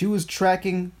was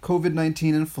tracking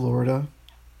COVID-19 in Florida,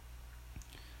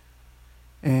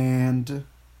 and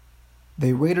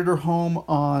they raided her home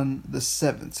on the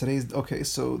 7th.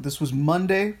 So this was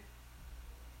Monday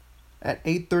at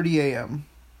 8:30 a.m.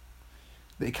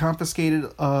 They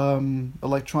confiscated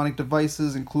electronic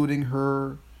devices, including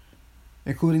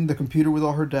the computer with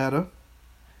all her data,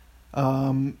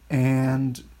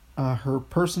 and her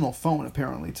personal phone,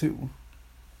 apparently, too.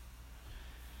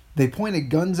 They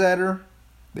pointed guns at her.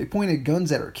 They pointed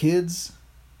guns at her kids.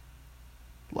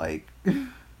 Like,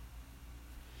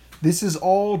 this is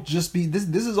all just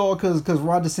this is all because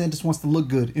Ron DeSantis wants to look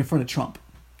good in front of Trump.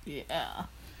 Yeah.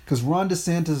 Because Ron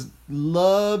DeSantis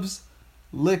loves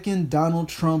licking Donald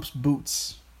Trump's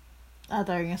boots. I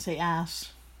thought you were gonna say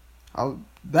ass.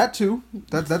 That too.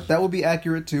 That would be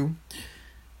accurate too.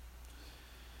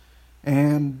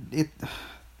 And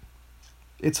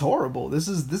it's horrible. This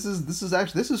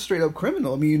is straight up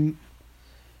criminal. I mean,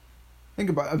 think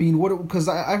about it. I mean, because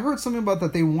I heard something about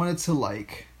that they wanted to,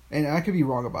 and I could be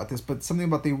wrong about this, but something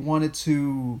about they wanted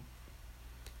to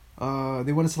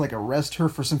arrest her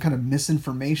for some kind of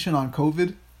misinformation on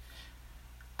COVID.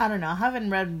 I don't know. I haven't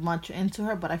read much into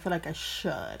her, but I feel like I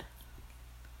should.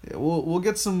 Yeah, we'll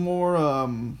get some more.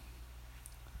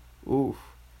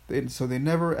 They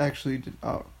never actually did.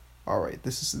 Oh, all right.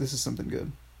 This is something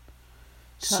good.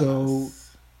 So,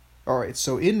 all right.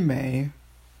 So in May,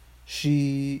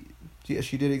 she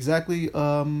did exactly.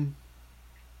 What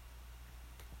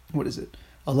is it?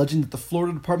 Alleging that the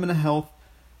Florida Department of Health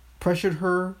pressured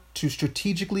her to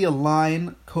strategically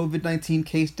align COVID-19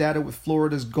 case data with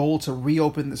Florida's goal to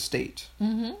reopen the state.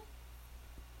 Mm-hmm.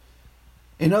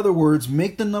 In other words,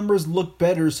 make the numbers look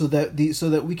better so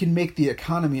that we can make the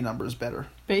economy numbers better.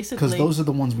 Basically. Because those are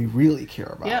the ones we really care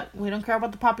about. Yeah, we don't care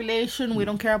about the population. We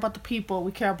don't care about the people.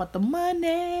 We care about the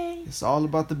money. It's all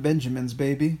about the Benjamins,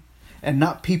 baby. And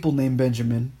not people named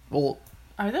Benjamin. Well,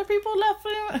 are there people left?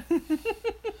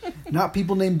 Not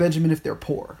people named Benjamin if they're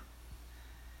poor.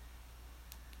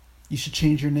 You should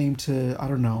change your name to, I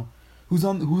don't know. Who's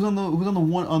on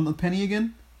the penny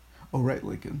again? Oh, right,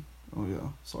 Lincoln. Oh yeah,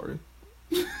 sorry.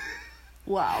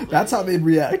 Wow. Baby. That's how they'd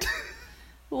react.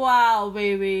 Wow,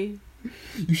 baby.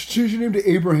 You should change your name to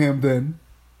Abraham then.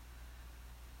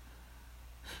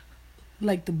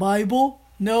 Like the Bible?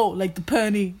 No, like the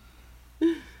penny.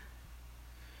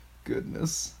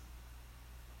 Goodness.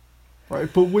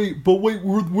 Right, but wait,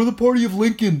 we're the party of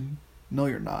Lincoln. No,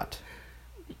 you're not.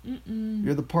 Mm-mm.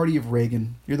 You're the party of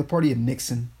Reagan. You're the party of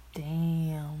Nixon.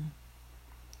 Damn.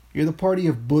 You're the party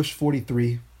of Bush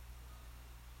 43.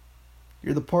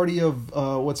 You're the party of,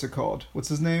 what's it called? What's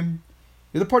his name?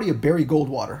 You're the party of Barry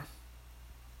Goldwater.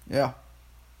 Yeah.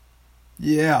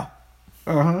 Yeah.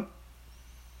 Uh-huh.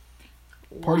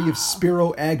 Wow. Party of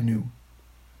Spiro Agnew.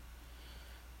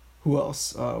 Who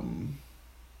else?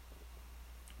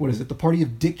 What is it? The party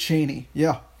of Dick Cheney.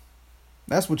 Yeah.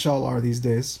 That's what y'all are these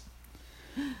days.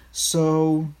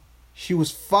 So, she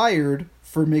was fired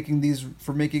wait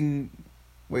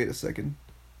a second.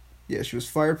 Yeah, she was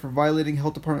fired for violating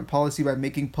health department policy by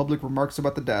making public remarks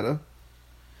about the data.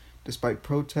 Despite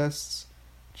protests,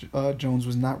 Jones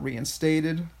was not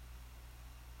reinstated.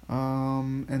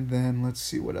 And then let's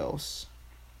see what else.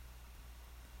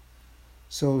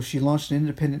 So she launched an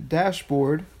independent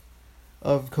dashboard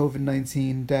of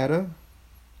COVID-19 data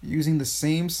using the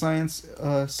same science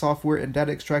software and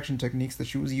data extraction techniques that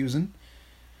she was using,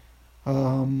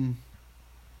 and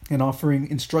offering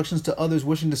instructions to others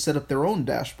wishing to set up their own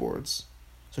dashboards.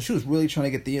 So she was really trying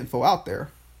to get the info out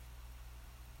there.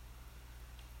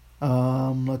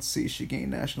 Let's see. She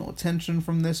gained national attention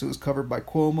from this. It was covered by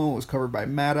Cuomo. It was covered by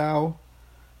Maddow.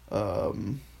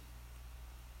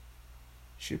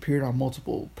 She appeared on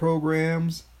multiple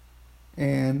programs,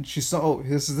 and she saw. Oh,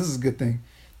 this is a good thing.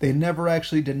 They never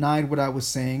actually denied what I was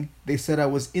saying. They said I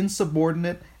was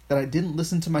insubordinate, that I didn't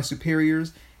listen to my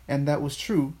superiors, and that was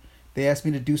true. They asked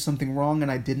me to do something wrong,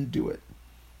 and I didn't do it.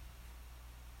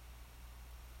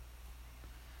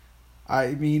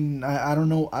 I mean, I don't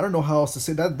know how else to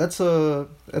say that. That's an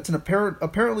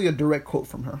apparently a direct quote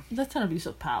from her. That's an abuse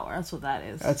of power. That's what that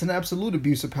is. That's an absolute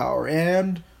abuse of power.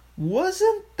 And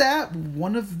wasn't that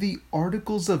one of the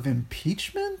articles of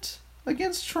impeachment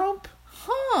against Trump?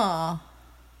 Huh.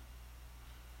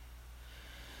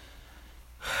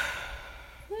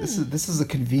 This is a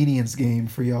convenience game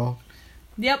for y'all.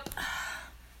 Yep.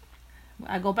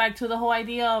 I go back to the whole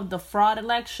idea of the fraud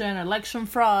election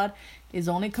fraud is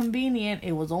only convenient.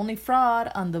 It was only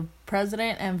fraud on the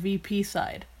president and VP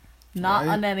side, not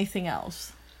on anything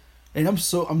else. And I'm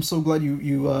so glad you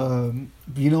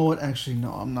know what? Actually,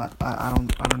 no, I'm not. I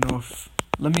don't know if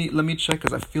let me check,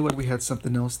 because I feel like we had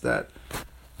something else that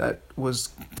was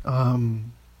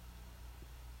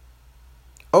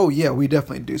Oh yeah, we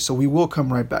definitely do. So we will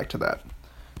come right back to that.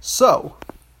 So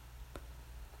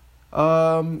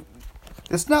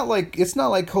it's not like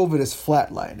COVID is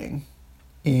flatlining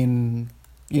in,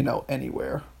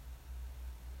 anywhere.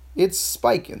 It's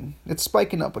spiking. It's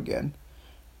spiking up again.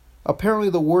 Apparently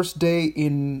the worst day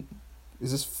in,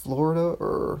 is this Florida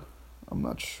or, I'm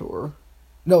not sure.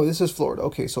 No, this is Florida.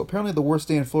 Okay, so apparently the worst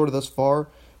day in Florida thus far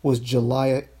was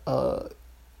July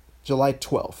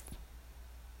 12th.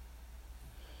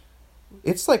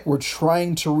 It's like we're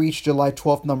trying to reach July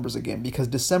 12th numbers again, because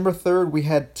December 3rd we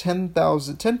had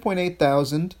 10.8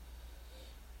 thousand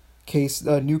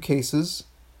new cases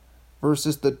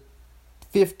versus the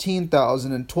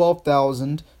 15,000 and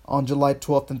 12,000 on July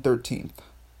 12th and 13th.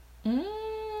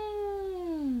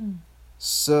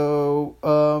 So,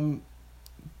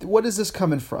 what is this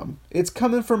coming from? It's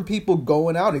coming from people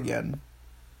going out again.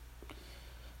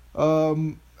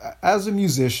 As a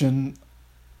musician,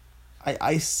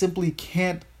 I simply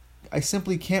can't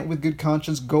with good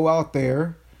conscience go out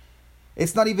there.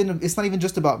 It's not even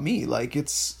just about me. Like,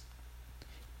 it's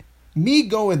me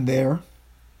going there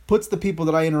puts the people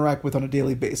that I interact with on a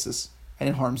daily basis and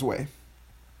in harm's way.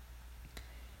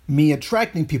 Me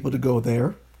attracting people to go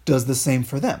there does the same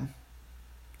for them.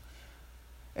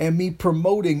 And me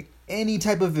promoting any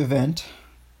type of event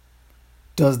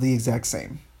does the exact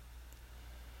same.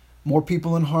 More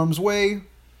people in harm's way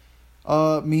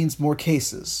means more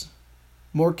cases.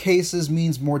 More cases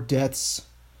means more deaths.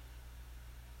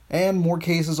 And more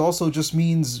cases also just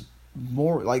means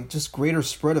more, like, just greater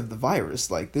spread of the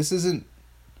virus. Like, this isn't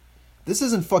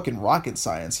fucking rocket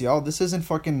science, y'all. This isn't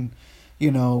fucking,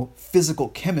 physical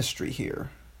chemistry here.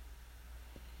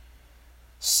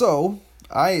 So,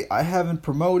 I haven't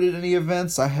promoted any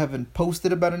events. I haven't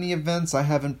posted about any events. I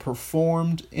haven't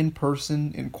performed in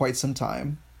person in quite some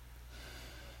time.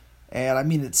 And I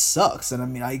mean, it sucks. And I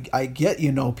mean, I get,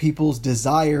 people's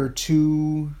desire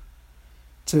to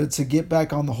get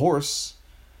back on the horse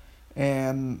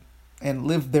and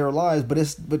live their lives,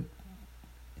 but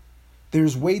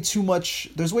there's way too much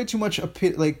of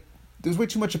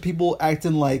people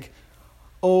acting like,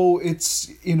 oh, it's,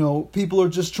 people are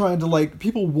just trying to,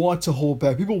 people want to hold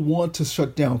back, people want to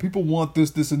shut down, people want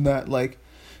this and that. Like,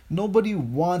 nobody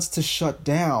wants to shut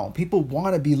down. People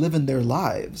want to be living their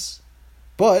lives.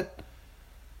 But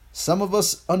some of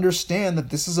us understand that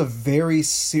this is a very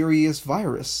serious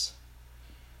virus.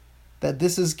 That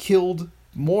this has killed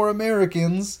more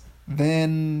Americans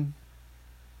than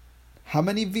how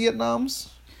many Vietnams?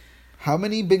 How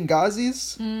many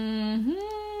Benghazis?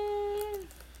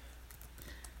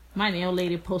 My nail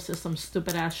lady posted some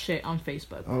stupid ass shit on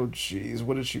Facebook. Oh jeez,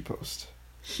 what did she post?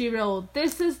 She wrote,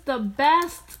 "This is the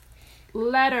best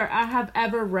letter I have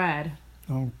ever read."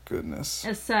 Oh goodness.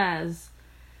 It says,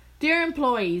 "Dear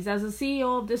employees, as the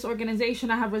CEO of this organization,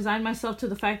 I have resigned myself to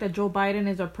the fact that Joe Biden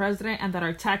is our president and that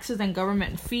our taxes and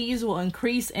government fees will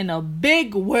increase in a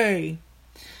big way.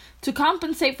 To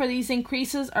compensate for these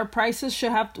increases, our prices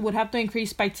would have to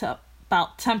increase by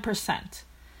about 10%.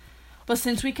 But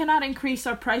since we cannot increase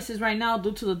our prices right now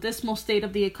due to the dismal state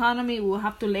of the economy, we will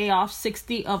have to lay off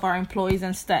 60 of our employees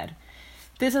instead.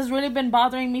 This has really been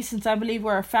bothering me since I believe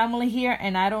we're a family here,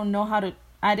 and I didn't know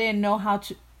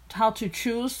how to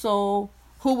choose, so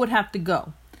who would have to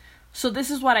go. So this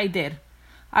is what I did.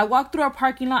 I walked through our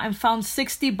parking lot and found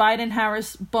 60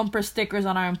 Biden-Harris bumper stickers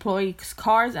on our employees'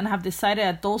 cars and have decided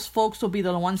that those folks will be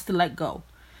the ones to let go.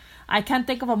 I can't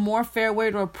think of a more fair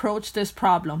way to approach this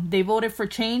problem. They voted for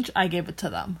change. I gave it to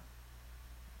them.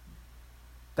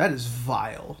 That is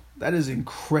vile. That is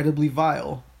incredibly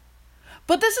vile.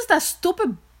 But this is that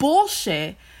stupid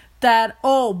bullshit that,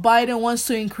 Biden wants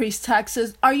to increase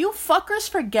taxes. Are you fuckers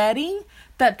forgetting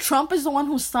that Trump is the one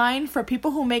who signed for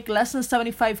people who make less than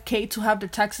 $75K to have their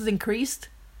taxes increased?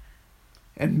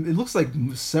 And it looks like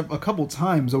a couple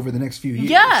times over the next few years.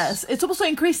 Yes, it's supposed to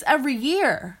increase every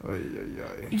year. Ay, ay,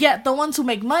 ay. Yet the ones who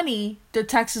make money, their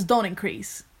taxes don't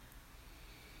increase.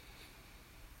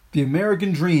 The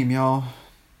American dream, y'all.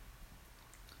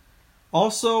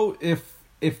 Also, if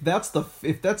that's the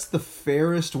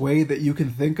fairest way that you can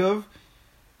think of,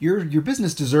 your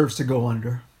business deserves to go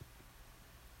under.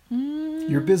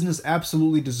 Your business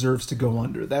absolutely deserves to go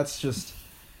under. That's just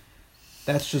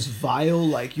vile.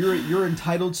 Like you're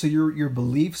entitled to your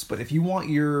beliefs, but if you want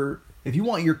your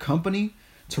company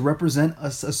to represent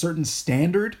a certain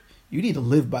standard, you need to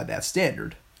live by that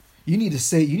standard. You need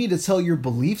to tell your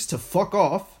beliefs to fuck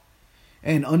off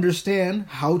and understand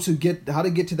how to get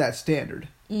to that standard.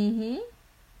 Mm-hmm.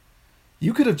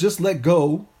 You could have just let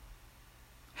go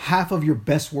half of your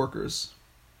best workers.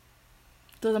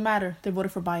 Doesn't matter. They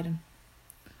voted for Biden.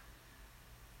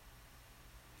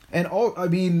 And are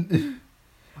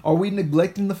we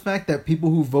neglecting the fact that people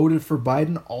who voted for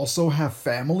Biden also have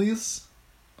families?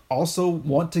 Also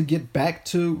want to get back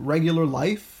to regular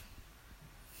life?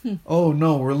 Oh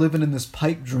no, we're living in this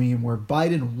pipe dream where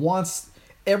Biden wants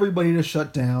everybody to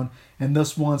shut down and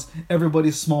thus wants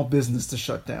everybody's small business to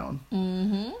shut down.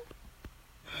 Mm-hmm.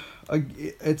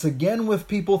 It's again with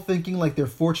people thinking like they're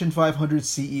Fortune 500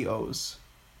 CEOs.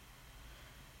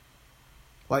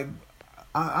 Like,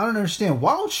 I don't understand.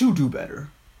 Why don't you do better?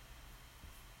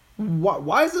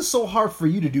 Why is this so hard for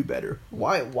you to do better?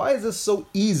 Why is this so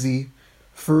easy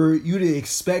for you to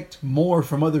expect more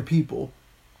from other people?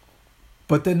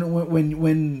 But then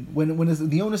when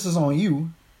the onus is on you,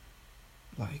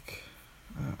 like,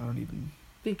 I don't even.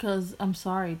 Because I'm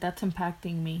sorry, that's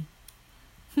impacting me.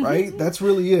 Right? That's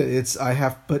really it. It's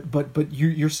but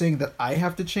you're saying that I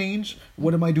have to change?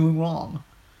 What am I doing wrong?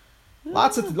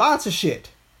 Lots of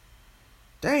shit.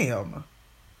 Damn.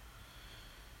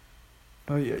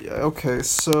 Oh yeah. Okay,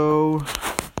 so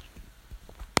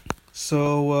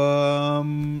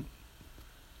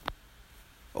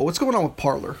what's going on with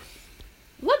Parler?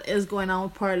 What is going on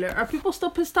with Parler? Are people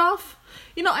still pissed off?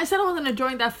 You know, I said I was going to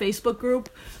join that Facebook group.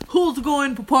 Who's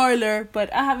going for Parler?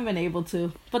 But I haven't been able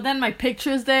to. But then my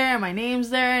picture's there and my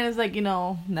name's there. And it's like,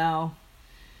 no.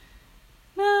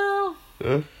 Oh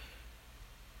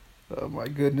my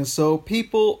goodness. So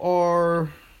people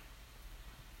are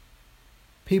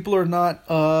not,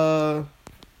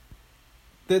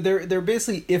 they're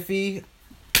basically iffy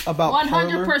about 100%.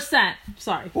 Parler.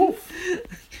 Sorry. Oof.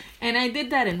 And I did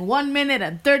that in 1 minute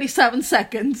and 37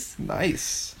 seconds.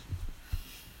 Nice.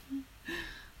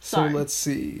 Sorry. So let's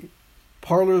see.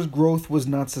 Parler's growth was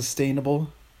not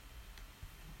sustainable.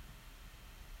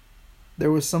 There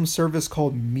was some service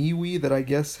called MeWe that I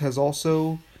guess has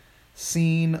also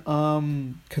seen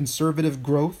conservative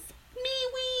growth.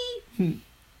 MeWe. MeWe.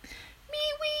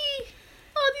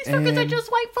 Oh, these fuckers are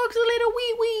just white folks with little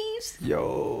wee-wees.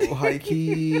 Yo, hi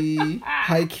Kiki.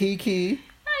 Hi Kiki.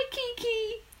 Hi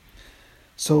Kiki.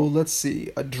 So let's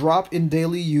see. A drop in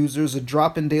daily users, a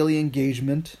drop in daily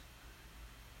engagement.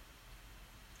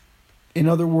 In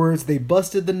other words, they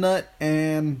busted the nut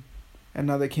and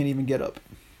now they can't even get up.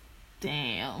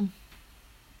 Damn.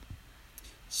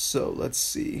 So let's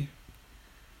see.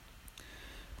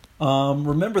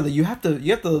 Remember that you have to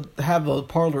have a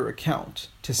Parler account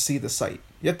to see the site.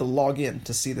 You have to log in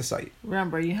to see the site.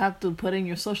 Remember, you have to put in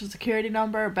your social security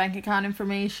number, bank account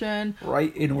information.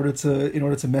 Right, in order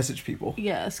to message people.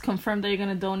 Yes, confirm that you're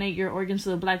gonna donate your organs to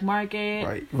the black market.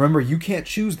 Right. Remember, you can't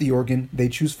choose the organ; they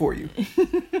choose for you.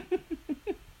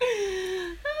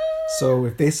 So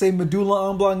if they say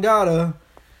medulla oblongata,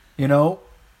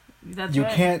 that's you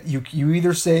right. can't. You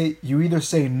either say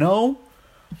no.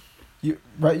 You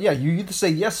either say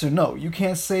yes or no. You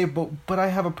can't say, but I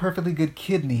have a perfectly good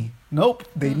kidney. Nope,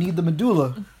 they need the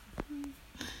medulla.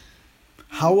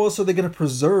 How else are they going to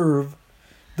preserve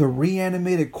the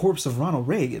reanimated corpse of Ronald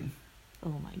Reagan?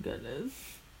 Oh my goodness.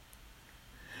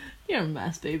 You're a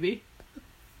mess, baby.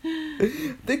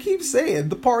 They keep saying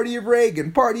the party of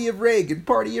Reagan, party of Reagan,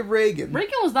 party of Reagan.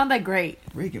 Reagan was not that great.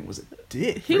 Reagan was a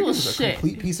dick. He Reagan was a shit.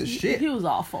 complete piece of shit. He was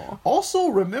awful. Also,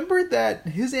 remember that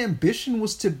his ambition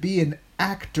was to be an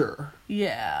actor.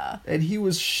 Yeah. And he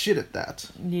was shit at that.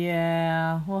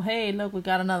 Yeah. Well, hey, look, we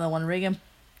got another one. Reagan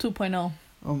 2.0.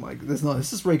 Oh my goodness. No,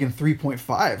 this is Reagan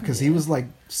 3.5 because he was like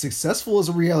successful as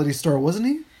a reality star, wasn't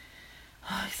he?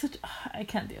 I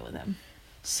can't deal with him.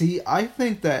 See, I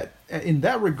think that in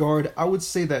that regard, I would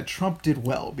say that Trump did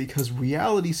well because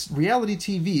reality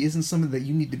TV isn't something that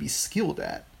you need to be skilled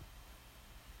at.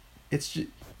 It's just,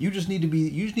 you just need to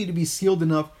be skilled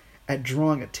enough at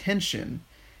drawing attention,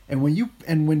 and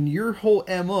when your whole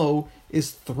MO is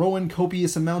throwing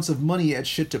copious amounts of money at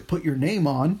shit to put your name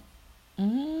on,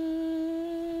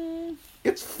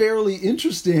 it's fairly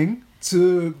interesting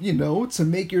to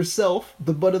make yourself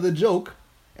the butt of the joke.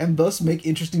 And thus make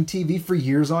interesting TV for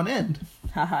years on end.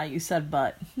 Haha, you said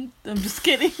butt. I'm just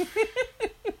kidding.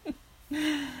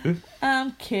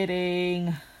 I'm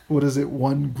kidding. What is it?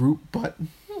 One group butt?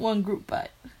 One group butt.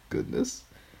 Goodness.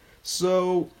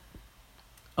 So,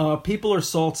 people are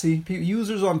salty.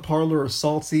 Users on Parler are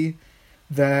salty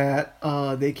that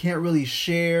they can't really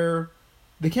share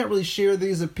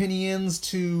these opinions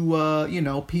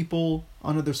to people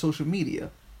on other social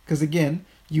media. Because again,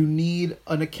 you need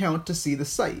an account to see the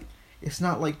site. It's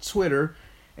not like Twitter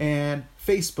and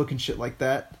Facebook and shit like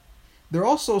that. They're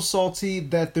also salty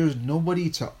that there's nobody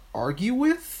to argue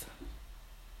with.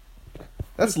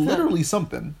 That's literally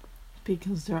something.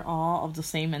 Because they're all of the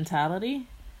same mentality?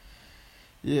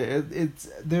 Yeah, it's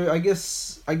there. I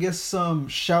guess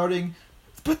shouting,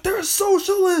 but they're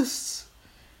socialists,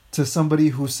 to somebody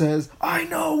who says, I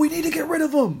know, we need to get rid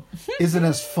of them, isn't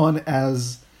as fun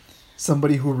as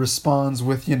somebody who responds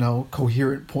with,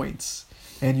 coherent points.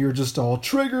 And you're just all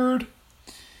triggered.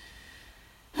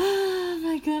 Oh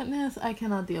my goodness. I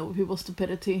cannot deal with people's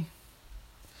stupidity.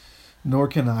 Nor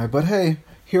can I. But hey,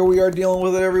 here we are dealing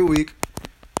with it every week.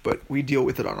 But we deal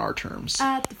with it on our terms.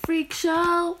 At the freak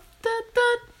show. Dun,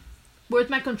 dun. Where's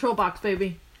my control box,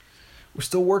 baby? We're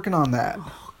still working on that.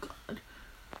 Oh, God.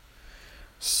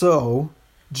 So,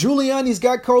 Giuliani's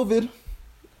got COVID.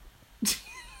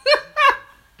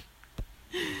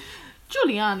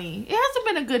 Giuliani, it hasn't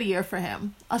been a good year for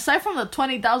him. Aside from the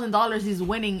 $20,000 he's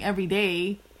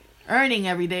earning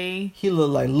every day. He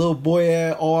look like little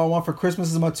boy. All I want for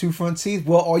Christmas is my 2 front teeth.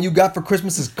 Well, all you got for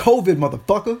Christmas is COVID,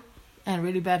 motherfucker. And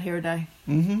really bad hair dye.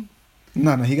 Mm-hmm.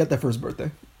 No, he got that for his birthday.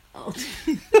 Oh.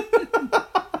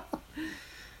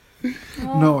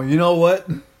 No, you know what?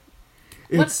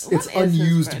 It's what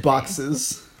unused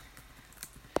boxes.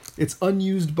 It's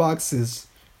unused boxes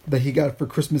that he got for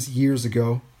Christmas years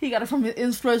ago. He got it from his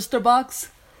Instagram box?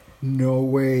 No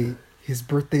way. His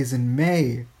birthday's in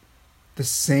May. The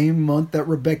same month that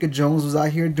Rebekah Jones was out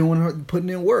here putting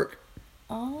in work.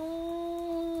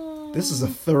 Oh. This is a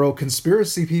thorough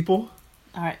conspiracy, people.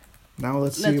 All right. Now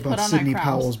let's see about Sidney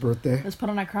Powell's birthday. Let's put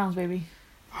on our crowns, baby.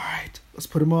 All right. Let's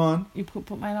put them on. You put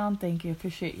mine on? Thank you.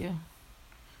 Appreciate you.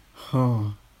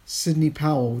 Huh. Sidney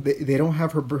Powell. They don't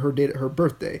have her date, her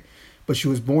birthday. But she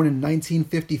was born in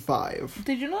 1955.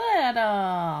 Did you know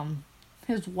that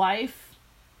his wife,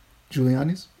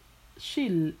 Giuliani's,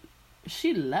 she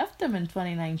left him in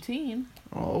 2019.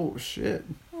 Oh shit.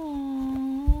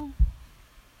 Aww.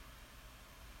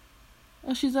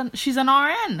 Well, she's an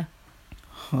RN.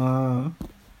 Huh.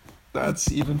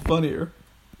 That's even funnier.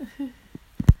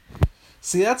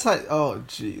 See, that's how. Oh,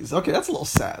 jeez. Okay, that's a little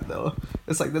sad though.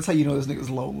 It's like that's how you know this nigga's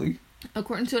lonely.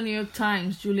 According to the New York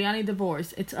Times, Giuliani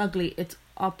divorce. It's ugly. It's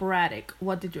operatic.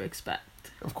 What did you expect?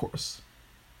 Of course.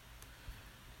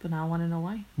 But now I want to know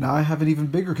why. Now I have an even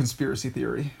bigger conspiracy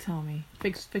theory. Tell me.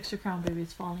 Fix your crown, baby.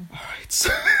 It's falling. All right.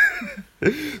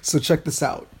 So check this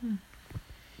out.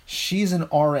 She's an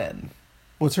RN.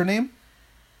 What's her name?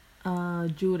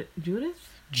 Judith?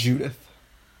 Judith.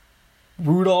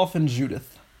 Rudolph and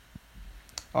Judith.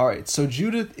 All right. So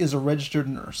Judith is a registered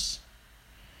nurse.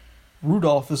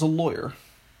 Rudolph is a lawyer.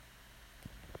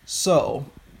 So,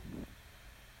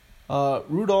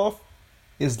 Rudolph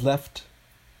is left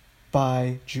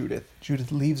by Judith.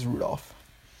 Judith leaves Rudolph.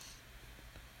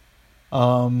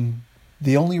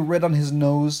 The only red on his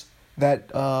nose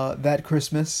that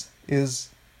Christmas is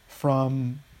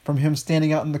from him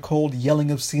standing out in the cold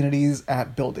yelling obscenities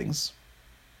at buildings.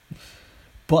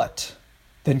 But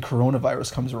then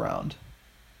coronavirus comes around.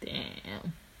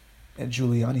 Damn. And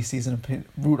Giuliani sees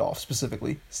Rudolph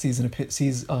specifically sees an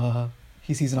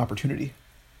opportunity.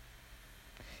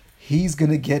 He's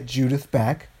gonna get Judith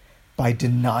back by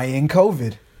denying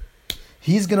COVID.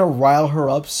 He's gonna rile her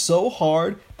up so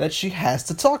hard that she has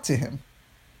to talk to him.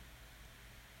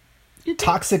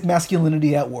 Toxic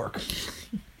masculinity at work.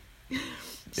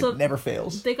 So it never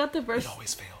fails. They got divorced. It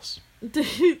always fails.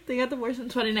 They got divorced in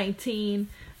 2019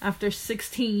 after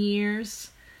 16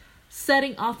 years,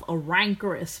 setting off a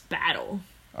rancorous battle.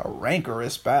 A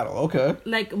rancorous battle, okay.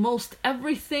 Like most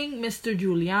everything Mr.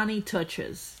 Giuliani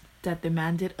touches that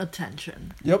demanded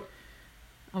attention. Yep.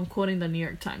 I'm quoting the New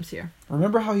York Times here.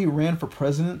 Remember how he ran for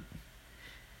president?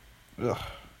 Ugh.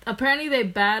 Apparently they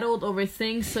battled over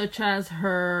things such as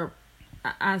her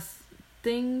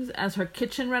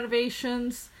kitchen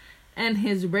renovations and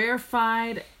his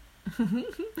rarefied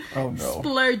oh no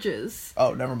splurges.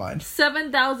 Oh, never mind.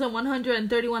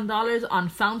 $7,131 on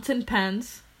fountain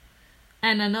pens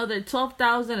and another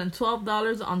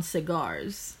 $12,012 on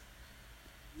cigars.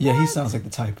 Yeah, what? He sounds like the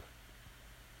type.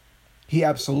 He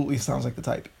absolutely sounds like the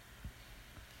type.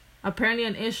 Apparently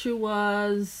an issue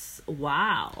was...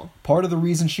 Wow. Part of the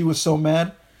reason she was so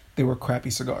mad, they were crappy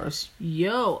cigars.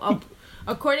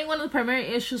 According, one of the primary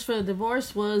issues for the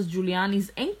divorce was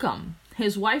Giuliani's income.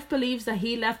 His wife believes that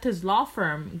he left his law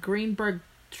firm, Greenberg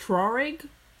Traurig,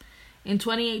 in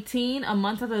 2018, a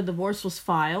month after the divorce was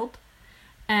filed,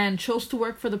 and chose to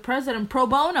work for the president pro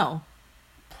bono.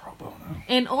 Pro bono.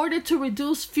 In order to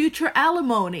reduce future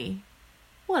alimony.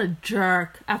 What a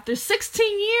jerk. After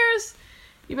 16 years,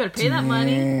 you better pay that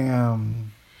money.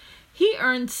 Damn. He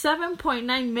earned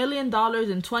 $7.9 million in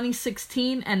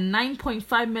 2016 and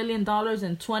 $9.5 million in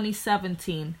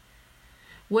 2017,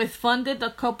 which funded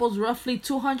the couple's roughly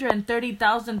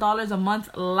 $230,000 a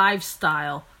month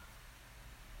lifestyle.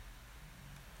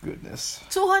 Goodness.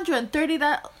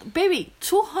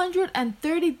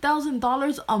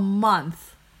 $230,000 a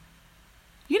month.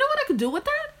 You know what I could do with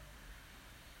that?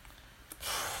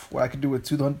 What I could do with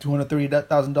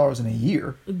 $230,000 in a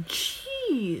year.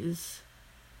 Jeez.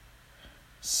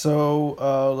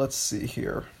 So, let's see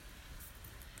here.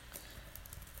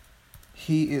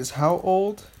 He is how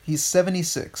old? He's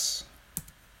 76.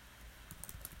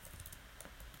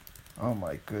 Oh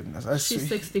my goodness. She's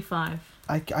 65.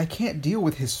 I can't deal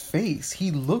with his face.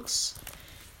 He looks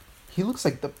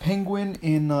like the penguin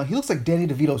in... he looks like Danny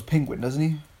DeVito's penguin, doesn't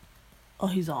he? Oh,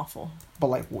 he's awful. But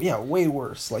like, yeah, way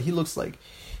worse. Like, he looks like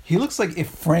if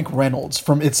Frank Reynolds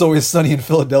from It's Always Sunny in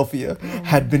Philadelphia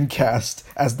had been cast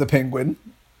as the penguin.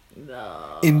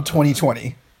 No. In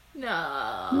 2020. No.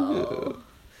 Yeah.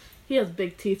 He has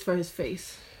big teeth for his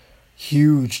face.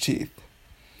 Huge teeth.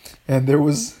 And there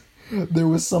was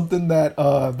something that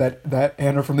that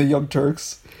Anna from the Young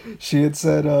Turks, she had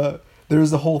said there's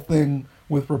the whole thing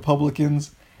with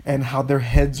Republicans and how their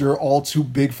heads are all too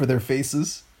big for their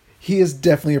faces. He is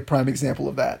definitely a prime example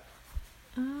of that.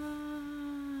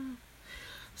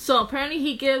 So apparently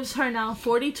he gives her now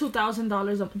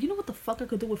 $42,000. You know what the fuck I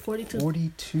could do with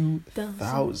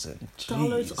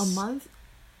 $42,000 a month?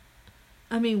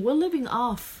 I mean, we're living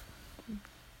off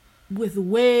with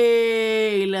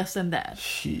way less than that.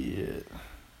 Shit.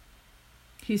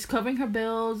 He's covering her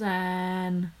bills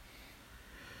and...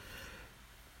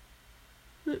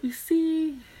 Let me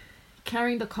see.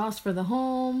 Carrying the cost for the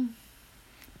home.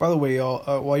 By the way,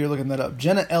 y'all, while you're looking that up,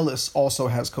 Jenna Ellis also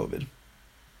has COVID.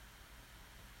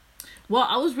 Well,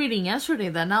 I was reading yesterday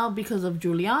that now because of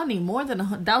Giuliani, more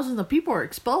than thousands of people are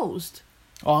exposed.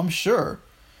 Oh, I'm sure.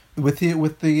 With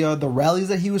the rallies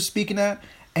that he was speaking at,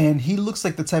 and he looks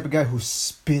like the type of guy who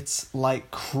spits like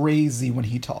crazy when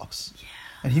he talks. Yeah.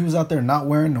 And he was out there not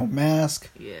wearing no mask.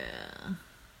 Yeah.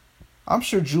 I'm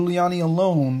sure Giuliani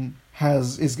alone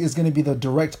is going to be the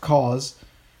direct cause.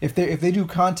 If they do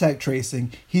contact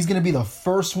tracing, he's going to be the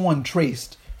first one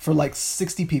traced for like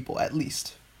 60 people at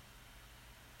least.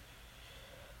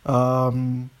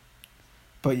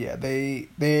 But yeah,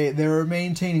 they're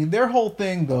maintaining their whole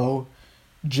thing though.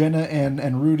 Jenna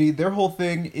and Rudy, their whole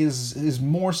thing is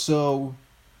more so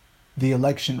the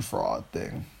election fraud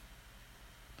thing.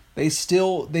 They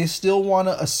still want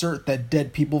to assert that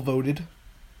dead people voted.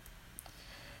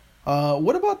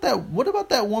 What about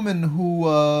that woman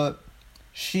who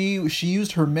she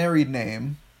used her married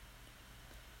name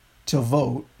to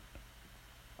vote,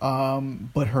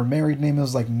 but her married name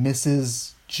was like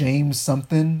Mrs. James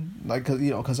something, like,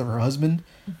 because of her husband,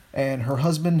 and her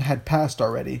husband had passed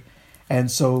already, and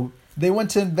so they went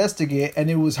to investigate, and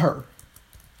it was her.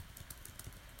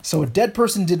 So a dead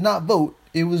person did not vote.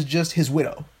 It was just his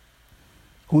widow,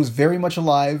 who was very much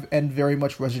alive and very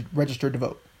much registered to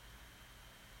vote.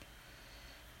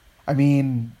 I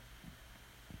mean,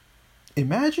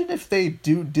 imagine if they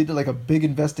did like a big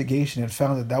investigation and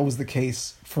found that was the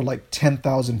case for like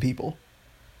 10,000 people.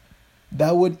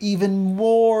 That would even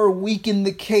more weaken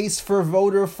the case for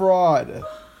voter fraud.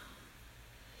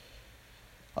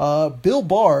 Bill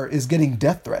Barr is getting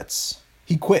death threats.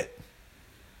 He quit.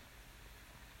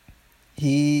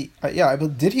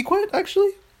 But did he quit,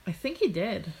 actually? I think he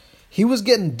did. He was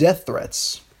getting death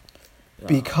threats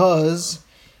because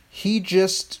he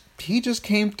just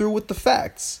came through with the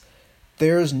facts.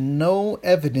 There's no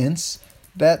evidence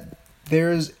that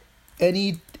there's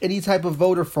any type of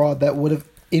voter fraud that would have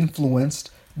influenced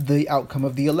the outcome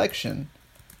of the election.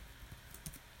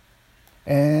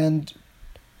 And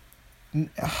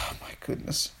oh my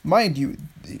goodness, mind you,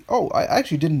 I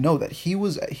actually didn't know that he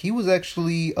was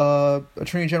actually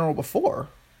Attorney General before.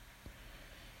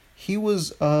 He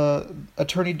was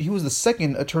He was the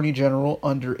second Attorney General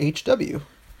under H.W.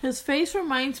 His face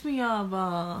reminds me of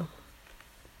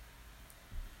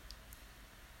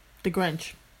the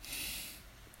Grinch.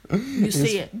 You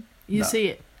see it. You see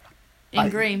it in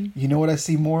green. You know what I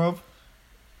see more of?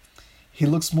 He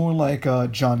looks more like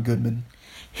John Goodman.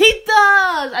 He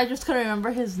does. I just couldn't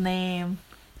remember his name.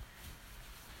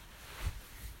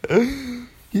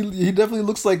 He definitely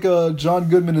looks like John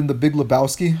Goodman in The Big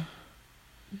Lebowski.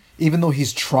 Even though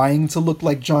he's trying to look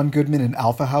like John Goodman in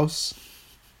Alpha House.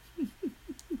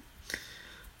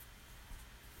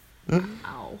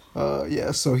 Ow. Yeah,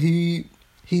 so he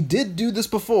did do this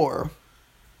before.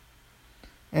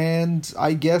 And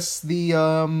I guess the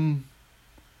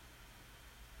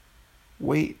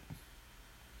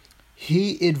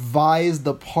he advised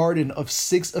the pardon of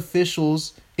 6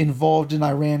 officials involved in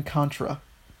Iran-Contra.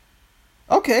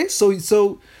 Okay,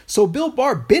 so Bill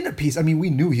Barr been a piece. I mean, we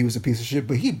knew he was a piece of shit,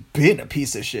 but he been a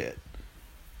piece of shit.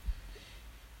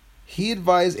 He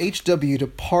advised HW to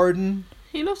pardon.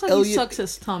 He looks like he sucks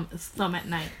his thumb at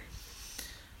night.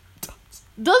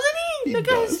 Doesn't he? He Look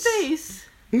at his face.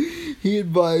 He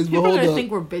advised. People are gonna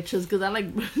think we're bitches because I like.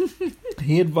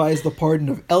 He advised the pardon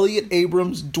of Elliot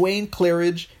Abrams, Dwayne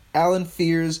Claridge, Alan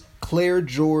Fears, Claire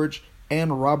George,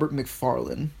 and Robert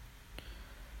McFarlane.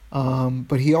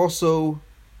 But he also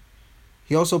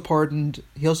advised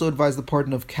the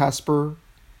pardon of Casper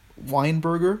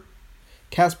Weinberger.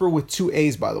 Casper with 2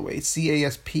 A's, by the way.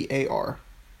 Caspar.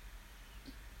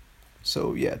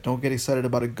 So yeah, don't get excited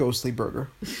about a ghostly burger.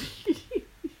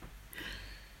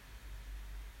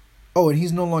 Oh, and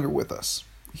he's no longer with us.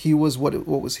 He was what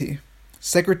was he?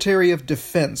 Secretary of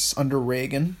Defense under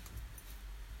Reagan.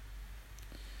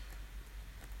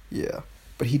 Yeah,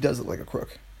 but he does look like a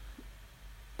crook.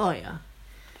 Oh yeah.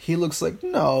 He looks like,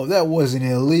 no, that wasn't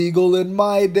illegal in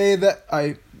my day. That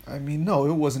I mean, no,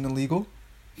 it wasn't illegal.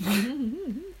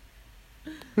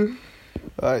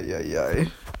 Yeah.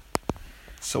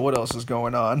 So what else is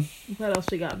going on? What else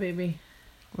we got, baby?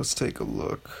 Let's take a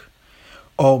look.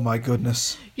 Oh my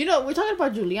goodness. You know, we're talking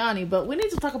about Giuliani, but we need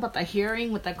to talk about that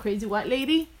hearing with that crazy white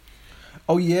lady.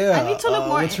 Oh yeah. I need to look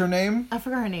more. What's her name? I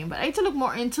forgot her name, but I need to look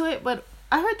more into it. But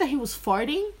I heard that he was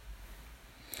farting.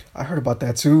 I heard about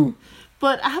that too.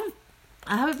 But I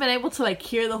haven't been able to like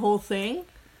hear the whole thing.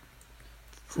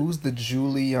 Who's the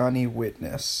Giuliani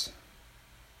witness?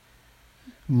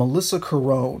 Melissa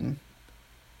Carone.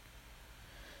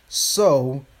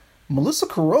 So, Melissa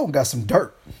Carone got some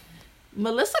dirt.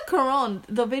 Melissa Carone,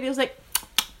 the video's like,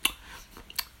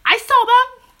 I saw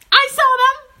them.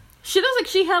 She looks like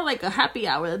she had like a happy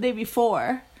hour the day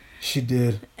before. She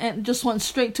did. And just went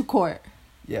straight to court.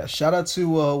 Yeah, shout out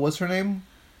to, what's her name?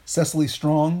 Cecily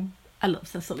Strong. I love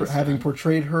Cecily for Strong. Having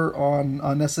portrayed her on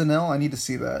SNL. I need to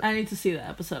see that. I need to see that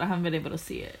episode. I haven't been able to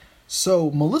see it. So,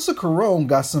 Melissa Carone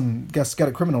got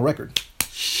a criminal record.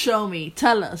 Show me.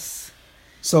 Tell us.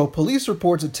 So, police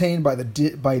reports obtained by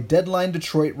Deadline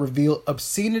Detroit reveal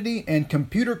obscenity and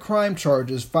computer crime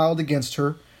charges filed against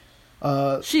her.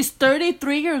 She's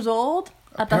 33 years old?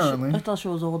 Apparently. I thought she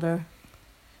was older.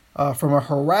 From a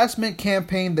harassment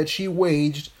campaign that she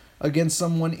waged against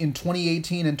someone in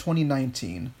 2018 and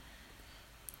 2019.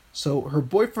 So, her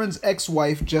boyfriend's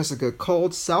ex-wife, Jessica,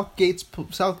 called Southgate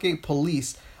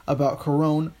police about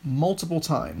Carone multiple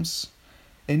times.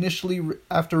 Initially,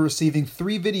 after receiving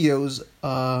 3 videos,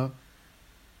 3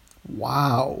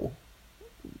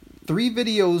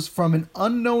 videos from an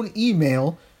unknown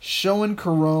email showing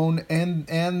Carone and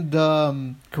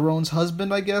Carone's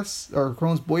husband, I guess, or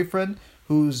Carone's boyfriend,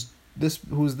 who's this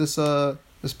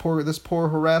poor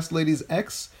harassed lady's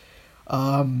ex.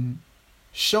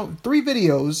 Show 3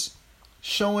 videos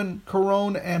showing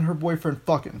Carone and her boyfriend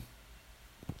fucking.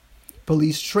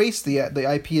 Police traced the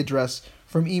IP address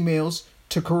from emails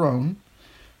to Carone,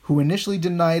 who initially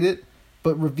denied it,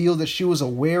 but revealed that she was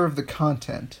aware of the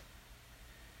content.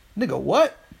 Nigga,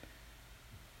 what?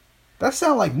 That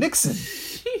sound like Nixon.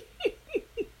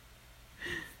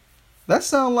 That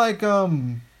sound like,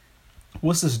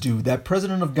 what's this dude? That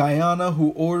president of Guyana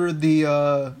who ordered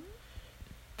the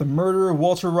murder of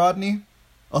Walter Rodney?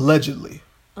 Allegedly,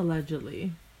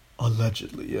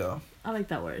 yeah. I like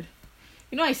that word.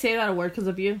 You know, I say that word because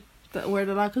of you. That word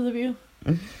a lot because of you.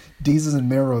 Deezus and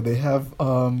Mero, they have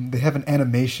an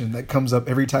animation that comes up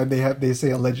every time they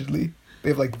say allegedly. They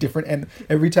have like different, and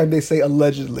every time they say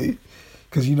allegedly,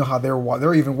 because you know how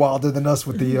they're even wilder than us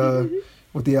with the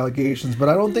with the allegations. But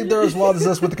I don't think they're as wild as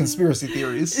us with the conspiracy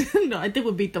theories. No, I think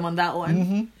we'll beat them on that one.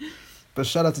 Mm-hmm. But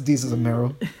shout out to Deezus and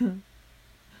Mero.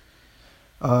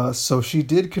 So she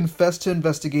did confess to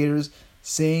investigators,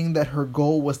 saying that her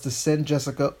goal was to send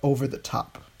Jessica over the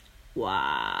top.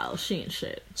 Wow, she ain't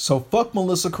shit. So fuck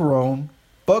Melissa Carone,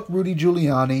 fuck Rudy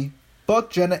Giuliani, fuck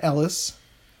Jenna Ellis,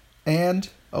 and,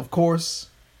 of course,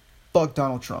 fuck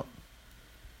Donald Trump.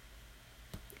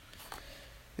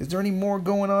 Is there any more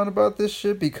going on about this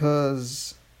shit?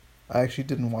 Because I actually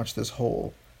didn't watch this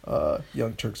whole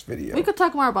Young Turks video. We could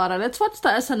talk more about it. Let's watch the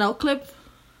SNL clip.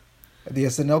 The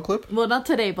SNL clip? Well, not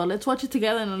today, but let's watch it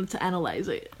together and let's analyze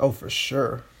it. Oh, for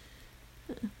sure.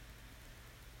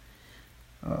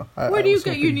 Where do you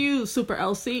get your news, Super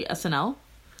LC? SNL?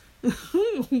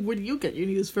 Where do you get your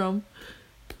news from?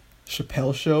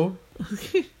 Chappelle Show?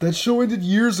 That show ended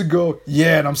years ago.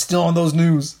 Yeah, and I'm still on those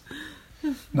news.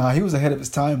 Nah, he was ahead of his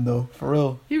time, though. For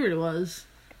real. He really was.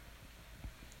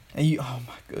 And oh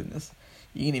my goodness.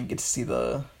 You didn't even get to see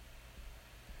the...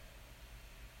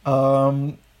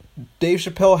 Dave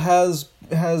Chappelle has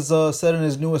said in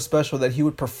his newest special that he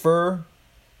would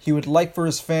like for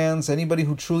his fans, anybody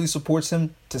who truly supports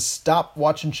him, to stop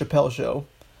watching Chappelle Show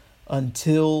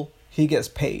until he gets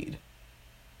paid.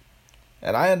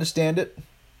 And I understand it.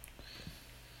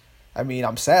 I mean,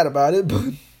 I'm sad about it,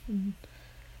 but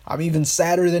I'm even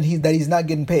sadder that he's not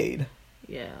getting paid.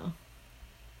 Yeah.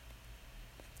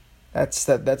 That's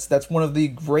one of the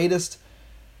greatest.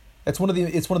 It's one of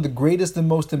the greatest and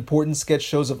most important sketch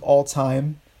shows of all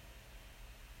time.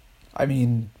 I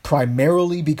mean,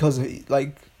 primarily because of,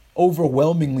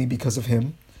 overwhelmingly because of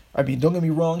him. I mean, don't get me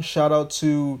wrong. Shout out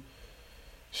to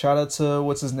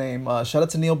what's his name? Shout out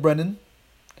to Neil Brennan,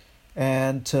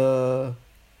 and to,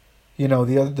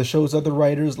 the show's other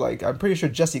writers. Like, I'm pretty sure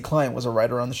Jesse Klein was a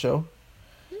writer on the show,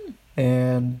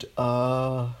 and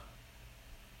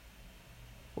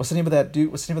what's the name of that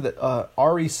dude? What's the name of that?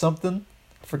 Ari something.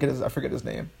 I forget his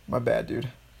name. My bad, dude.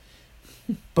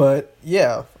 But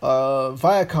yeah,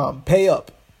 Viacom, pay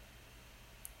up.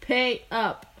 Pay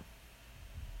up.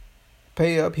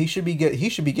 Pay up. He should be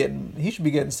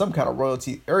getting some kind of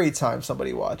royalty every time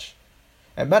somebody watch.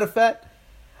 And matter of fact,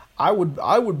 I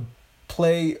would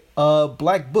play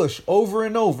Black Bush over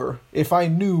and over if I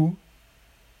knew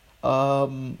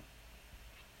that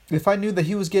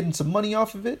he was getting some money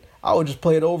off of it. I would just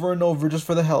play it over and over just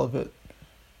for the hell of it.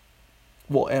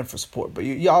 Well, and for support, but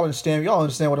y'all understand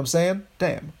what I'm saying?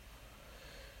 Damn.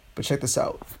 But check this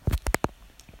out,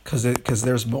 because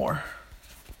there's more.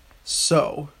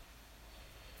 So,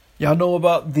 y'all know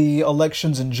about the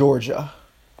elections in Georgia.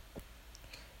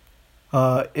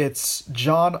 It's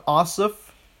John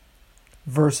Ossoff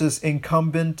versus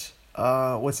incumbent,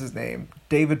 what's his name?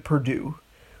 David Perdue,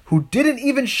 who didn't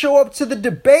even show up to the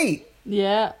debate.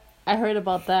 Yeah, I heard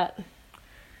about that.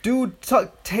 Dude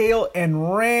tucked tail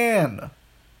and ran.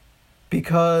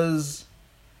 Because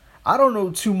I don't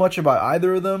know too much about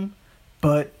either of them,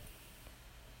 but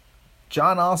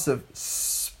John Ossoff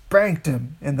spanked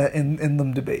him in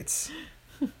them debates.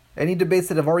 Any debates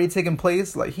that have already taken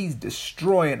place, like, he's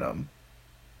destroying them.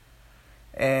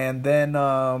 And then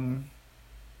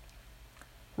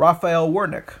Raphael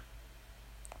Warnock.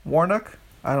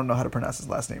 I don't know how to pronounce his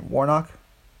last name. Warnock?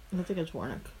 I think it's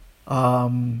Warnock.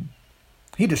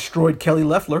 He destroyed Kelly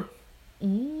Loeffler.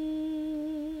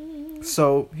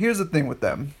 So here's the thing with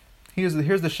them. Here's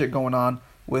the shit going on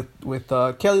with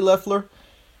Kelly Loeffler.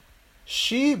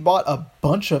 She bought a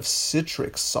bunch of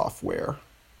Citrix software.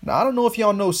 Now, I don't know if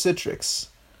y'all know Citrix,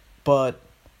 but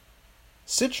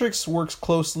Citrix works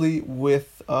closely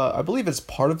with, I believe it's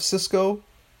part of Cisco,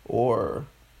 or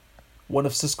one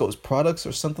of Cisco's products,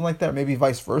 or something like that, or maybe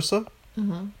vice versa.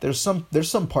 Mm-hmm. There's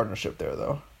some partnership there,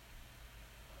 though.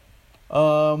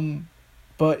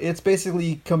 But it's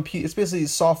basically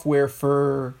software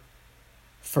for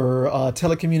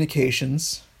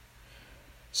telecommunications,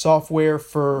 software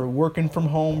for working from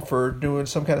home, for doing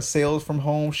some kind of sales from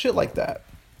home, shit like that.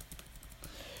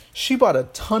 She bought a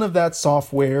ton of that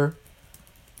software,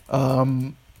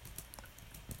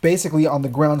 basically on the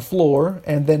ground floor,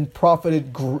 and then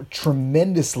profited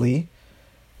tremendously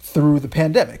through the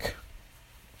pandemic.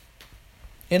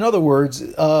 In other words,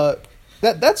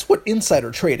 That's what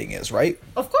insider trading is, right?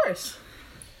 Of course.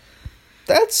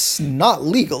 That's not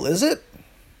legal, is it?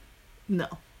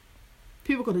 No.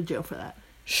 People go to jail for that.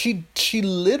 She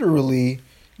literally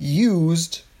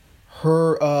used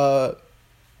her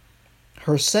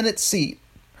Senate seat,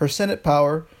 her Senate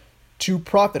power, to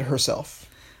profit herself.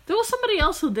 There was somebody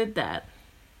else who did that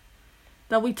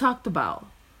we talked about.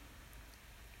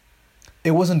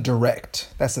 It wasn't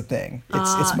direct. That's the thing.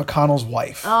 It's McConnell's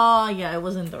wife. Oh, yeah, it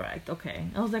wasn't direct. Okay.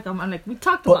 I was like, I'm like, we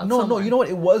talked about no, you know what?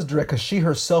 It was direct because she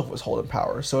herself was holding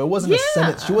power. So it wasn't a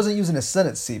Senate. She wasn't using a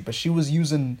Senate seat, but she was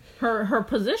using her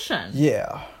position.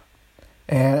 Yeah.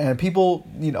 And people,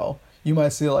 you know, you might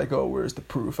say like, oh, where's the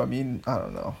proof? I mean, I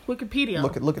don't know. Wikipedia.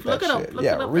 Look at that shit. Look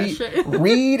it up, read, that shit.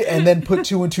 read and then put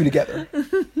two and two together.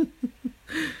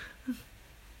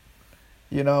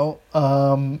 You know,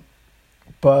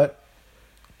 but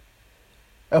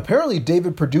apparently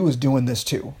David Perdue is doing this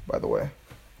too, by the way,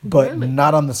 but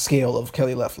not on the scale of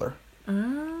Kelly Loeffler.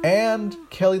 And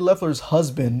Kelly Loeffler's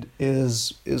husband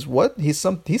is what? He's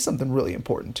something really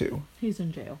important too. He's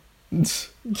in jail.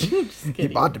 He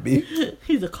about to be.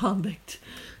 He's a convict.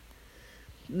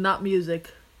 Not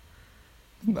music.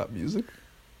 Not music.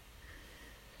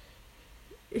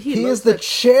 He is the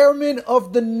chairman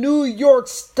of the New York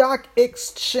Stock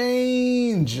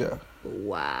Exchange.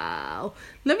 Wow.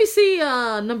 Let me see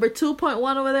number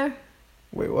 2.1 over there.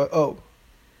 Wait, what? Oh.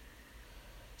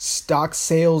 Stock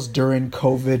sales during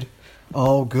COVID.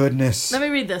 Oh, goodness. Let me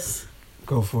read this.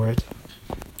 Go for it.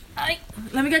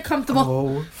 Let me get comfortable.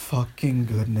 Oh, fucking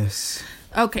goodness.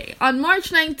 Okay. On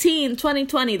March 19,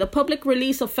 2020, the public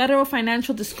release of federal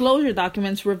financial disclosure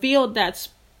documents revealed that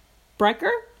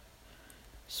Sprecher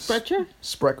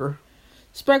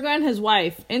and his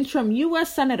wife, interim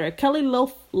U.S. Senator Kelly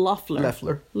Loeffler. I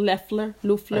think.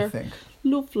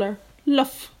 Loeffler.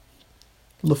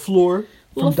 LaFleur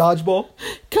from Dodgeball.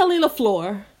 Kelly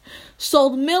Loeffler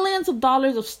sold millions of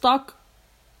dollars of stock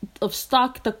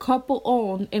the couple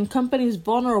owned in companies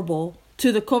vulnerable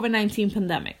to the COVID-19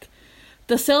 pandemic.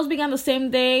 The sales began the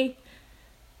same day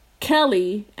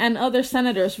Kelly and other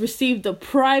senators received a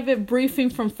private briefing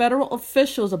from federal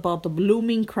officials about the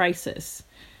looming crisis.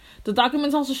 The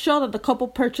documents also show that the couple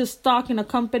purchased stock in a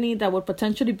company that would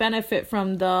potentially benefit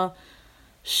from the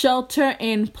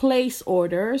shelter-in-place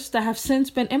orders that have since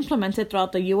been implemented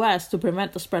throughout the U.S. to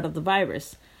prevent the spread of the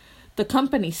virus. The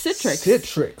company,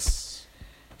 Citrix,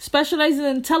 specializes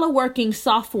in teleworking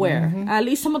software. Mm-hmm. At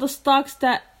least some of the stocks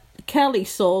that Kelly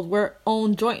sold were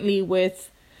owned jointly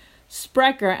with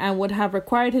Sprecher and would have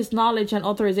required his knowledge and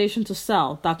authorization to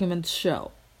sell, documents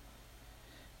show.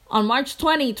 On March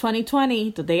 20,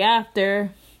 2020, the day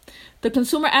after, the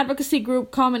consumer advocacy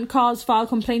group Common Cause filed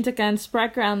complaints against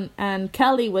Sprecher and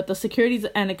Kelly with the Securities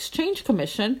and Exchange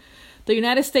Commission, the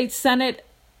United States Senate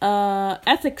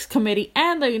Ethics Committee,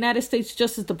 and the United States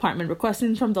Justice Department,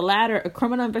 requesting from the latter a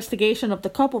criminal investigation of the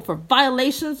couple for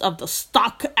violations of the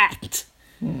Stock Act.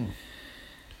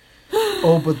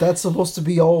 Oh, but that's supposed to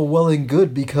be all well and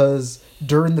good because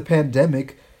during the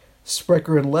pandemic,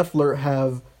 Sprecher and Loeffler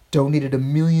have donated $1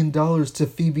 million to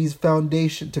Phoebe's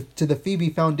foundation, to the Phoebe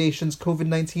Foundation's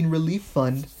COVID-19 relief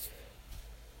fund.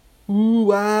 Ooh,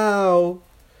 wow.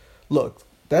 Look,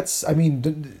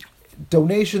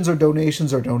 donations are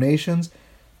donations,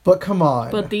 but come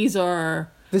on. But these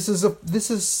are... This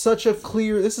is such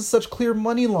clear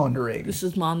money laundering. This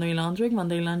is money laundering. Can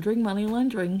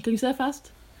you say that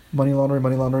fast? Money laundering.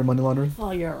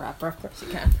 Oh, you're a rapper. Of course you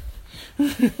can.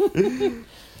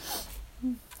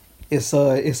 It's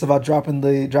about dropping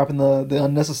the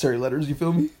unnecessary letters. You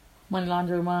feel me? Money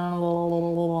laundering,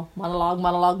 monologue.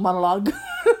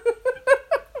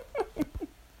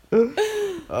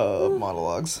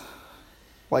 Monologues,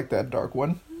 like that dark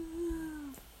one.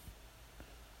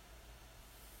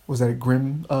 Was that a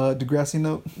grim Degrassi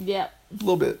note? Yeah, a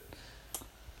little bit.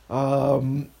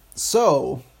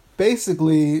 So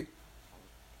basically,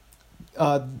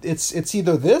 it's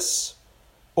either this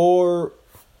or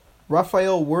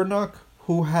Raphael Warnock,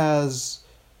 who has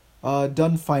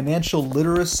done financial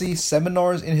literacy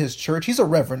seminars in his church. He's a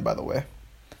reverend, by the way.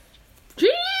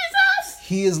 Jesus!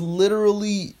 He has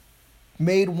literally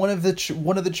made one of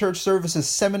the church services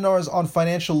seminars on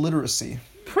financial literacy.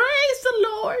 Praise the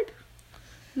Lord!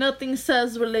 Nothing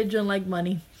says religion like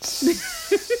money.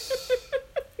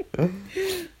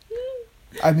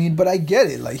 I mean, but I get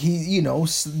it. Like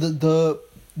the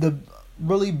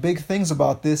really big things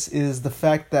about this is the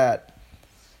fact that,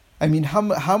 I mean,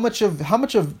 how much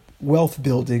of wealth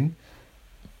building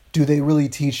do they really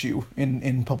teach you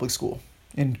in public school,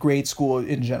 in grade school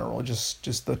in general,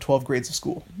 just the 12 grades of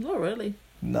school? Not really.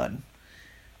 None.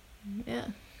 Yeah.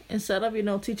 Instead of,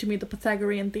 teaching me the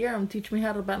Pythagorean theorem, teach me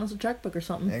how to balance a checkbook or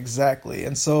something. Exactly.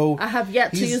 And so I have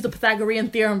yet to use the Pythagorean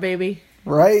theorem, baby.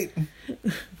 Right?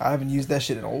 I haven't used that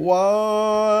shit in a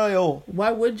while.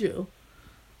 Why would you?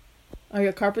 Are you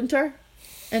a carpenter?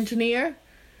 Engineer?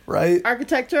 Right?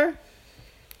 Architecture?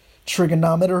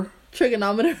 Trigonometer? I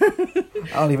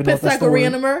don't even know if that's the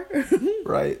word.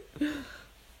 Right.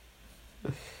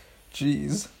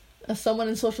 Jeez. As someone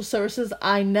in social services,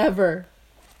 I never,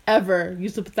 ever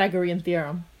use the Pythagorean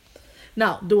theorem.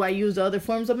 Now, do I use other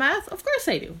forms of math? Of course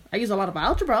I do. I use a lot of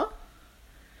algebra.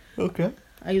 Okay.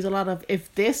 I use a lot of,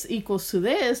 if this equals to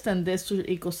this, then this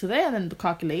equals to that, and the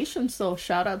calculation. So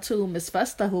shout out to Miss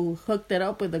Festa who hooked it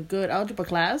up with a good algebra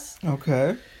class.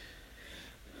 Okay.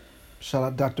 Shout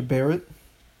out Dr. Barrett.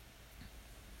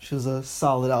 She was a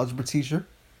solid algebra teacher.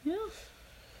 Yeah.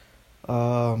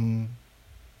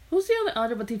 Who's the other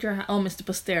algebra teacher? Oh, Mr.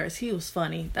 Pasteris. He was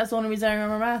funny. That's the only reason I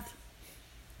remember math.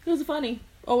 He was funny.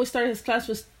 Always started his class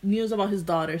with news about his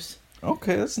daughters.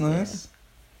 Okay, that's nice. Yeah.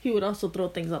 He would also throw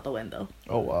things out the window.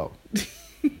 Oh, wow.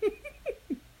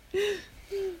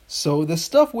 So the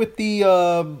stuff with the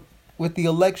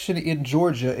election in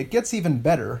Georgia, it gets even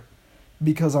better.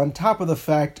 Because on top of the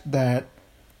fact that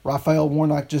Raphael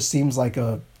Warnock just seems like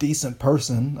a decent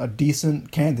person, a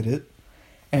decent candidate,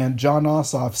 and John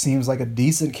Ossoff seems like a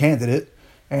decent candidate,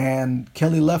 and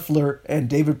Kelly Loeffler and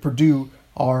David Perdue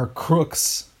are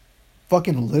crooks,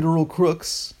 fucking literal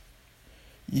crooks,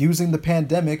 using the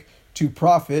pandemic to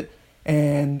profit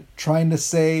and trying to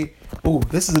say, oh,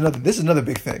 this is another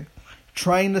big thing,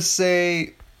 trying to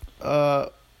say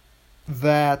that.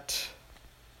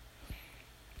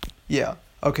 Yeah.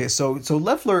 Okay, so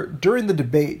Loeffler, during the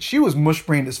debate, she was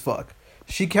mush-brained as fuck.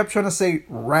 She kept trying to say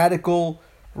radical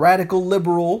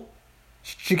liberal.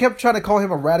 She kept trying to call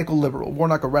him a radical liberal.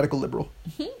 Warnock a radical liberal.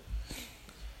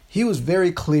 He was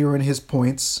very clear in his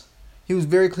points. He was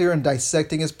very clear in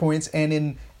dissecting his points and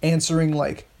in answering,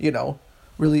 like, you know,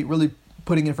 really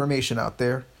putting information out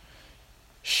there.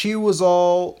 She was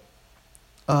all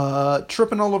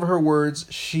tripping all over her words.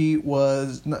 She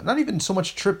was not even so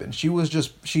much tripping. She was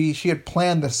just, she had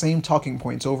planned the same talking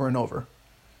points over and over.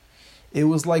 It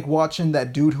was like watching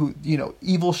that dude who, you know,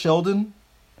 Evil Sheldon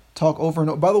talk over and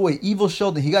over. By the way, Evil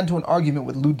Sheldon, he got into an argument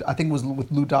with Lou, I think it was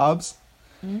with Lou Dobbs.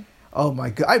 Mm. Oh my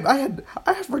God. I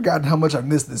had forgotten how much I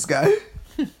missed this guy.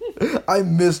 I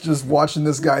missed just watching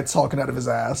this guy talking out of his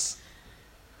ass.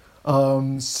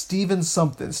 Steven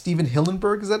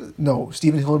Hillenburg, is that it? No,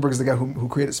 Steven Hillenburg is the guy who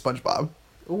created SpongeBob.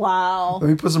 Wow. Let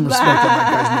me put some respect on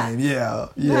that guy's name.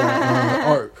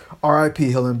 Yeah.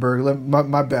 R.I.P. Hillenburg.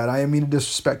 My bad. I didn't mean to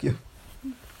disrespect you.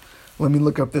 Let me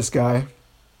look up this guy.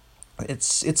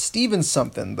 It's Steven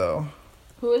something though.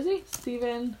 Who is he?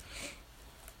 Steven.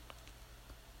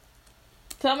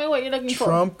 Tell me what you're looking for.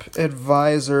 Trump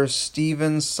advisor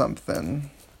Steven something.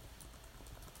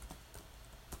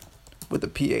 With a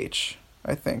PH,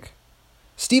 I think.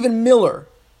 Stephen Miller.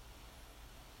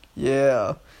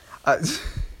 Yeah.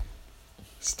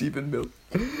 Stephen Miller.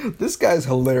 This guy's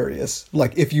hilarious.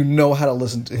 Like, if you know how to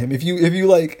listen to him. If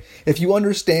you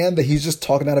understand that he's just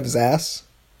talking out of his ass,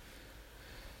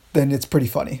 then it's pretty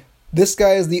funny. This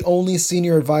guy is the only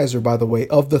senior advisor, by the way,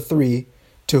 of the three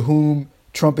to whom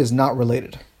Trump is not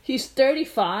related. He's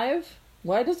 35?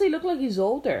 Why does he look like he's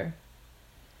older?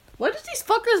 Why does these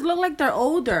fuckers look like they're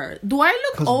older? Do I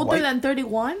look older than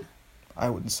 31? I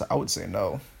would say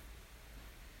no.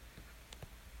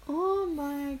 Oh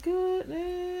my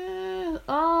goodness.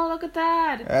 Oh, look at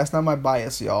that. That's not my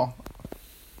bias, y'all.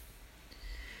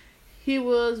 He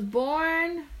was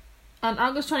born on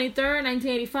August 23rd,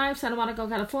 1985, Santa Monica,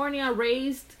 California.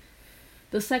 Raised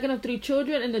the second of three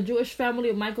children in the Jewish family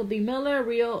of Michael D. Miller,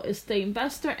 real estate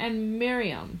investor, and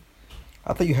Miriam.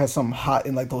 I thought you had something hot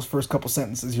in like those first couple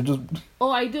sentences. You're just...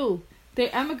 Oh, I do. They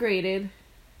emigrated.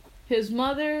 His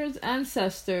mother's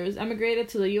ancestors emigrated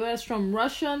to the U.S. from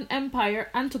Russian Empire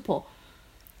Antipol,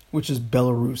 which is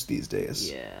Belarus these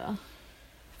days. Yeah.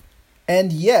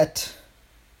 And yet,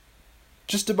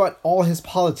 just about all his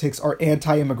politics are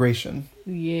anti-immigration.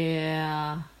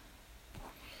 Yeah.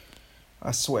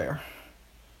 I swear.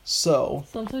 So...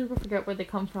 Sometimes people forget where they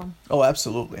come from. Oh,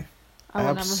 absolutely. I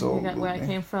will never forget where I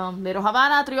came from. Little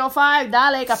Havana, 305,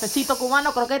 dale, cafecito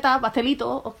cubano, croqueta,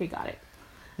 pastelito. Okay, got it.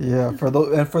 Yeah,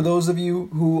 for those of you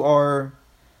who are,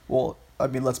 well, I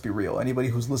mean, let's be real. Anybody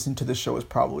who's listening to this show is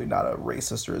probably not a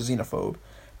racist or a xenophobe.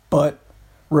 But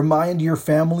remind your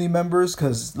family members,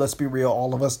 because let's be real,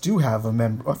 all of us do have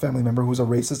a family member who's a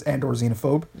racist and or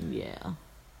xenophobe. Yeah.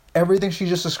 Everything she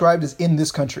just described is in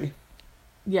this country.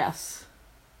 Yes.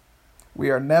 We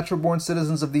are natural-born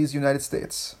citizens of these United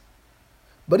States.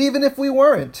 But even if we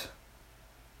weren't,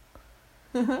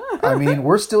 I mean,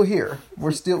 we're still here.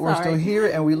 We're still here,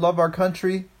 and we love our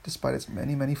country despite its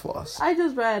many, many flaws. I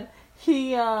just read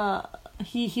he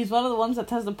He's one of the ones that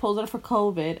tested positive for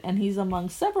COVID, and he's among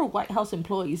several White House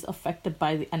employees affected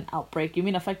by an outbreak. You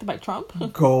mean affected by Trump?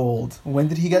 Gold. When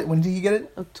did he get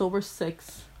it? October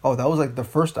 6th. Oh, that was like the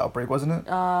first outbreak, wasn't it?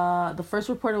 The first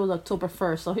reported was October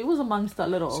 1st, so he was amongst that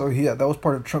little. So yeah, that was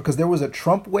part of Trump, because there was a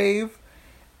Trump wave,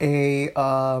 a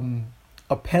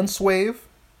Pence wave,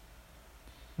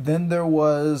 then there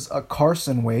was a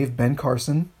Carson wave, Ben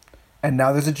Carson, and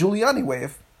now there's a Giuliani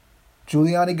wave.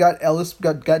 Giuliani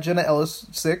got Jenna Ellis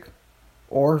sick,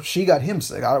 or she got him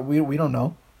sick. We don't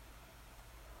know.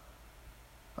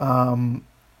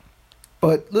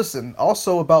 But listen,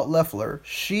 also about Loeffler,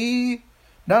 she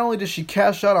not only did she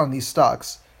cash out on these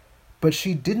stocks, but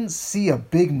she didn't see a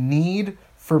big need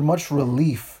for much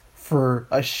relief for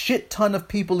a shit ton of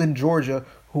people in Georgia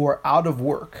who are out of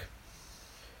work.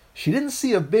 She didn't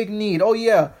see a big need. Oh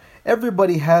yeah,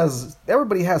 everybody has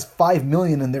 $5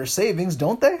 million in their savings,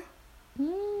 don't they?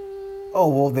 Oh,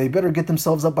 well, they better get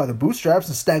themselves up by the bootstraps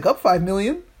and stack up $5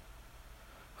 million.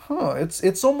 Huh?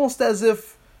 It's almost as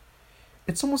if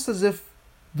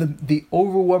the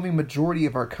overwhelming majority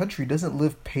of our country doesn't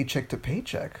live paycheck to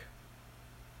paycheck.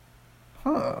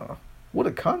 Huh? What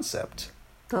a concept.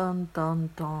 Dun dun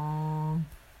dun.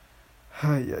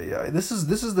 Yeah. This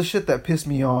is the shit that pissed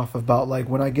me off about, like,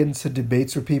 when I get into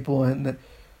debates with people and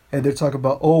they're talking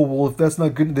about, oh, well, if that's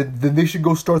not good, then they should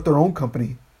go start their own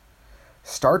company.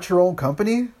 Start your own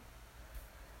company?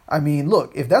 I mean,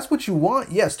 look, if that's what you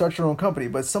want, yeah, start your own company.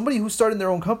 But somebody who's starting their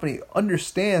own company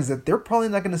understands that they're probably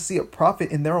not going to see a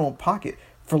profit in their own pocket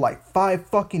for like 5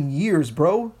 fucking years,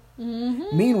 bro.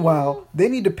 Mm-hmm. Meanwhile, they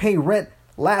need to pay rent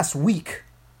last week.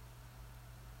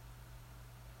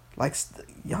 Like,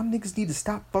 y'all niggas need to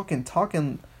stop fucking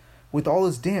talking with all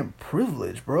this damn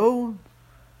privilege, bro.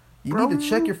 You need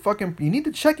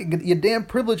to check your damn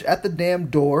privilege at the damn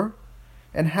door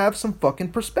and have some fucking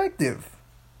perspective.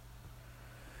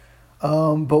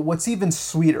 But what's even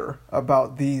sweeter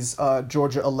about these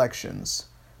Georgia elections,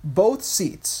 both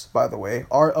seats, by the way,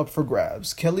 are up for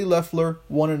grabs. Kelly Loeffler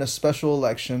won in a special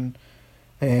election,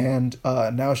 and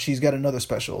now she's got another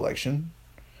special election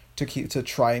to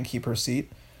try and keep her seat.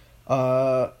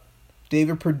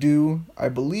 David Perdue, I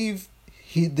believe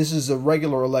this is a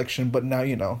regular election, but now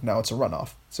it's a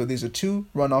runoff. So these are 2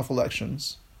 runoff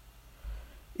elections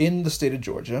in the state of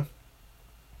Georgia,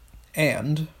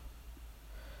 and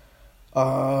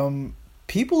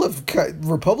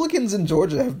Republicans in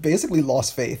Georgia have basically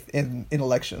lost faith in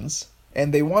elections,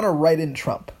 and they want to write in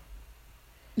Trump.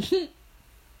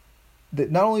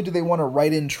 That not only do they want to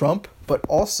write in Trump, but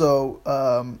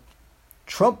also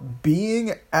Trump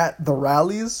being at the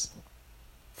rallies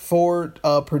for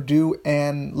Perdue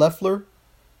and Loeffler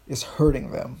is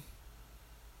hurting them.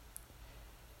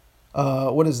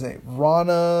 What is his name?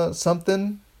 Ronna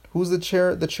something? Who's the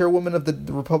chairwoman of the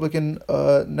Republican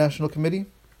National Committee?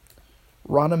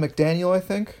 Ronna McDaniel, I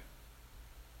think.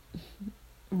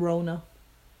 Rona.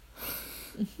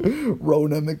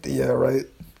 Yeah, right.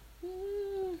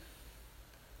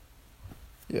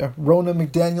 Yeah, Ronna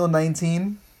McDaniel,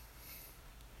 19.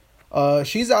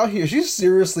 She's out here. She's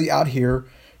seriously out here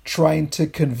trying to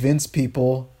convince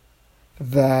people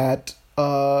that,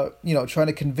 trying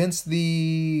to convince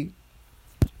the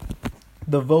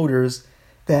voters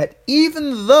that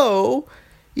even though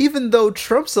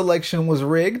Trump's election was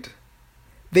rigged,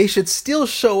 they should still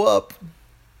show up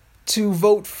to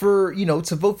vote for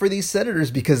these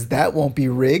senators because that won't be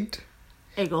rigged.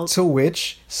 To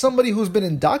which somebody who's been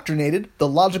indoctrinated, the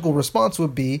logical response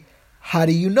would be, how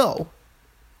do you know?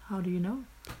 How do you know?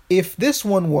 If this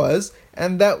one was,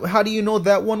 and that, how do you know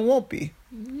that one won't be?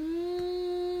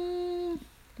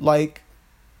 Like,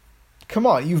 come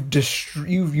on, you've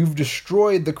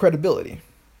destroyed the credibility.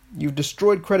 You've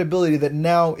destroyed credibility that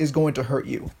now is going to hurt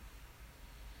you.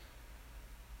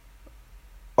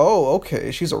 Oh,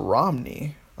 okay, she's a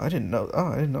Romney. I didn't know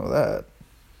that.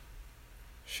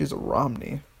 She's a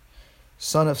Romney.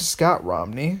 Son of Scott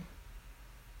Romney.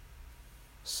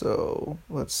 So,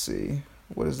 let's see.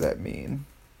 What does that mean?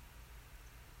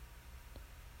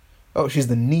 Oh, she's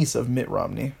the niece of Mitt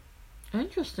Romney.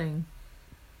 Interesting.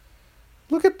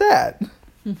 Look at that.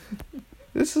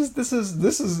 This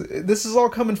is all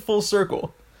coming full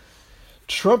circle.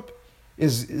 Trump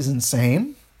is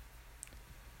insane.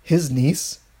 His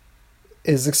niece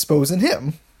is exposing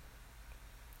him.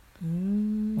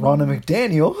 Ronna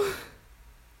McDaniel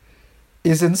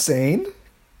is insane.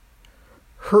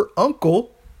 Her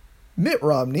uncle, Mitt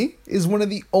Romney, is one of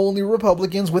the only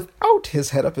Republicans without his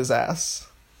head up his ass.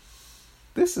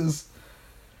 This is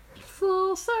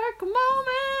full circle moment.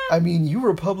 I mean, you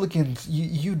Republicans,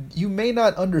 you may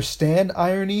not understand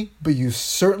irony, but you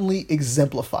certainly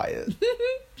exemplify it.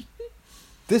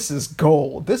 This is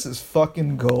gold. This is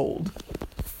fucking gold.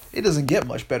 It doesn't get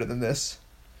much better than this.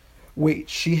 Wait,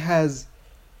 she hosted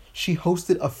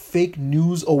a fake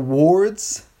news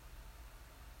awards?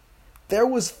 There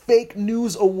was fake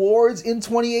news awards in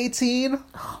 2018?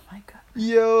 Oh my god.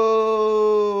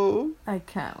 Yo. I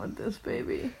can't with this,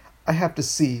 baby. I have to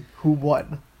see who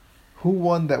won. Who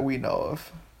won that we know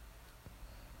of?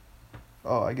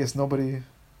 Oh, I guess nobody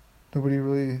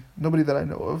that I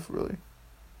know of, really.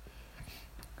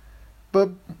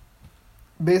 But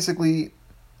basically,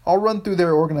 I'll run through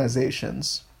their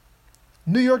organizations.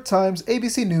 New York Times,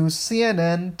 ABC News,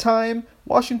 CNN, Time,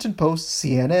 Washington Post,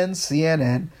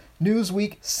 CNN,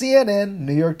 Newsweek, CNN,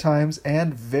 New York Times,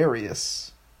 and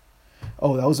various.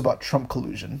 Oh, that was about Trump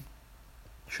collusion.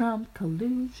 Trump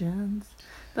collusions.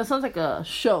 That sounds like a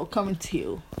show coming to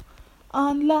you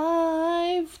on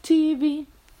live TV.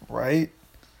 Right?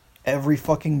 Every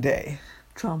fucking day.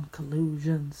 Trump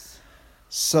collusions.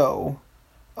 So,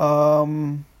 yeah,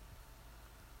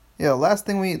 last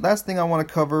thing I want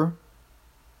to cover.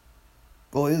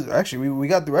 Well, is actually we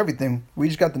got through everything. We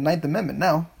just got the 9th Amendment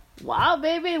now. Wow,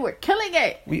 baby, we're killing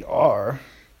it. We are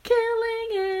Killing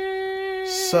it.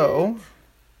 So,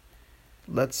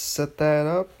 let's set that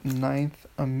up. 9th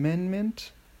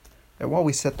Amendment. And while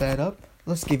we set that up,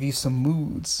 let's give you some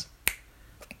moods.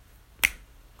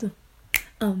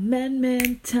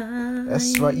 Amendment time.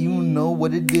 That's right, you know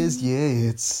what it is. Yeah,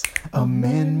 it's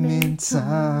amendment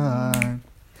time.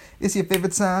 It's your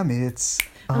favorite time. It's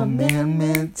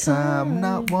amendment time.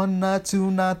 Not 1, not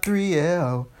 2, not 3,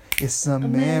 yeah. It's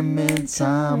amendment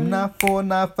time. Not 4,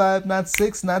 not 5, not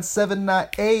 6, not 7,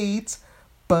 not 8.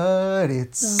 But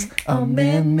it's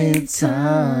amendment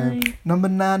time. Number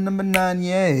 9,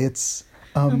 yeah, it's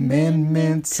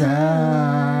amendment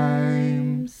times.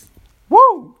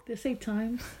 Woo! They say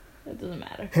times. It doesn't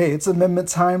matter. Hey, it's amendment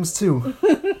times too.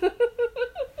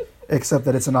 Except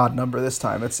that it's an odd number this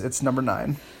time. It's number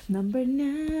 9. Number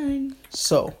 9.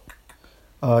 So,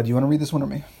 do you want to read this one or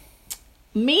me?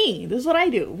 Me. This is what I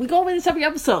do. We go over this every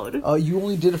episode. You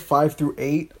only did 5 through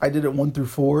 8. I did it 1 through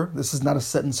 4. This is not a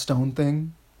set in stone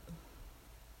thing.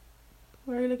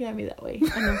 Why are you looking at me that way?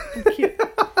 I know. I'm cute.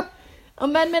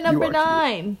 Amendment number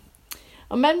 9.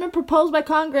 Amendment proposed by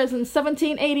Congress in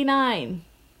 1789.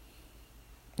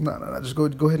 No. Just go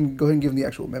ahead and give them the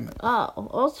actual amendment. Oh,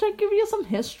 I'll try to give you some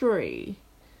history.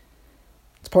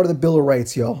 It's part of the Bill of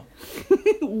Rights, y'all.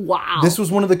 Wow. This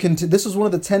was one of the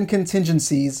 10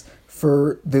 contingencies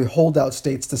for the holdout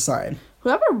states to sign.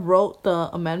 Whoever wrote the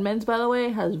amendments, by the way,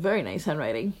 has very nice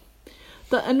handwriting.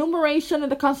 The enumeration in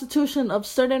the Constitution of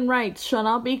certain rights shall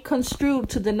not be construed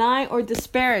to deny or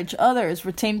disparage others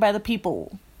retained by the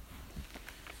people.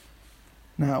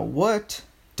 Now, what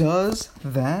does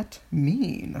that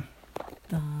mean?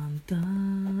 Dun,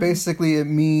 dun. Basically, it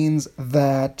means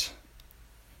that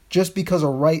just because a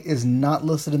right is not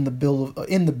listed in the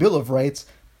Bill of Rights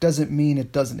doesn't mean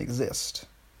it doesn't exist.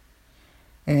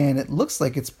 And it looks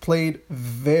like it's played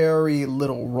very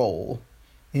little role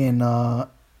in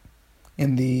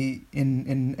any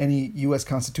U.S.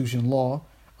 Constitution law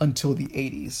until the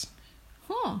 80s.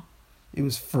 Huh. It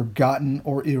was forgotten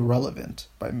or irrelevant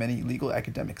by many legal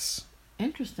academics.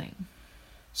 Interesting.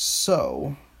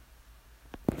 So,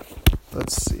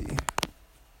 let's see.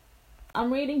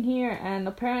 I'm reading here, and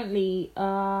apparently,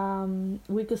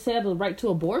 we could say the right to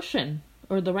abortion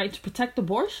or the right to protect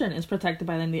abortion is protected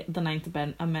by the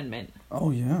 9th Amendment.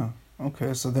 Oh yeah.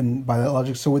 Okay. So then, by that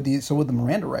logic, so would the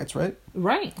Miranda rights, right?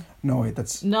 Right. No, wait.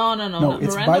 That's no.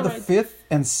 It's Miranda by the rights... 5th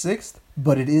and 6th,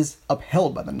 but it is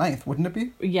upheld by the 9th, wouldn't it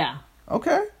be? Yeah.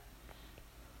 Okay.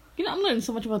 You know, I'm learning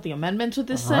so much about the amendments with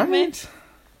this Right? segment.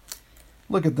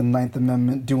 Look at the 9th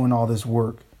Amendment doing all this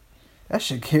work. That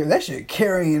shit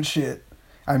carrying shit.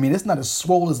 I mean, it's not as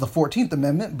swole as the 14th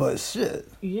Amendment, but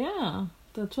shit. Yeah,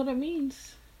 that's what it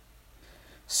means.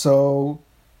 So,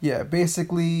 yeah,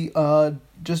 basically,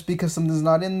 just because something's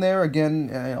not in there,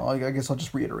 again, I guess I'll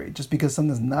just reiterate. Just because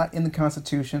something's not in the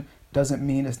Constitution doesn't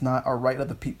mean it's not a right of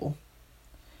the people.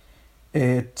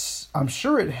 I'm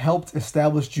sure it helped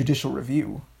establish judicial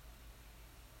review.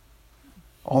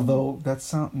 Although,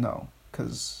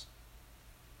 because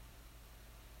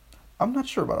I'm not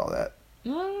sure about all that. I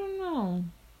don't know.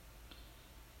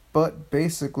 But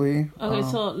basically... Okay,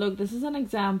 so look, this is an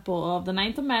example of the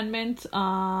 9th Amendment.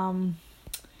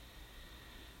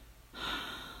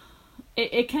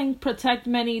 It can protect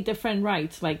many different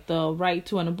rights, like the right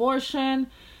to an abortion,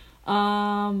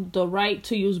 the right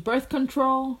to use birth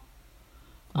control.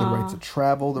 The right to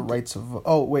travel, the rights of...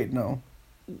 Oh, wait, no.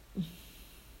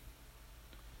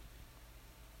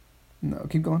 No,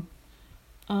 keep going.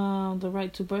 The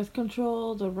right to birth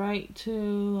control, the right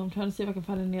to... I'm trying to see if I can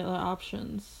find any other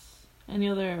options. Any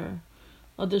other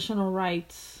additional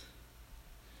rights.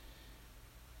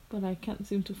 But I can't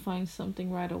seem to find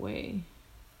something right away.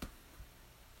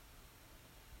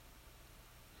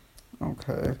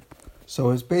 Okay.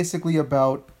 So it's basically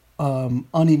about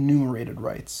unenumerated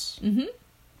rights. Mm-hmm.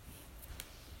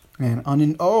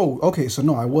 And okay, so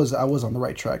no, I was on the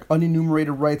right track.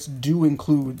 Unenumerated rights do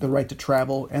include the right to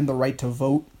travel and the right to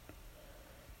vote.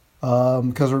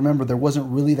 Because remember, there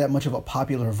wasn't really that much of a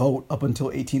popular vote up until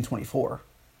 1824.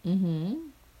 Mm-hmm.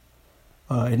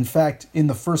 In fact, in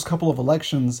the first couple of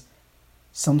elections,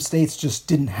 some states just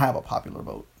didn't have a popular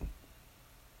vote.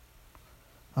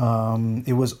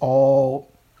 It was all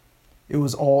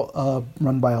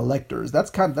run by electors. That's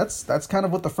kind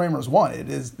of what the framers wanted.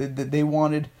 Is that they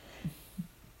wanted.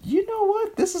 You know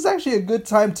what? This is actually a good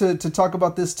time to talk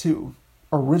about this too.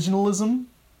 Originalism.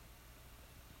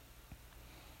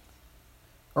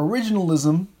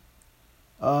 Originalism.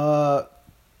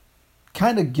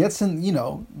 Kind of gets in.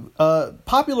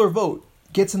 Popular vote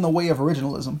gets in the way of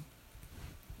originalism.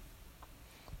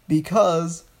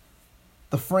 Because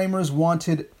the framers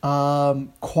wanted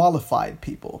qualified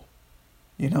people.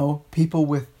 People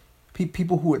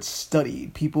who had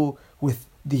studied, people with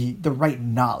the right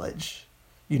knowledge.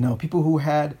 People who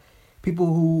had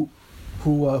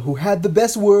the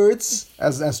best words,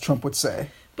 as Trump would say.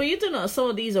 But you do know some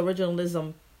of these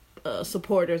originalism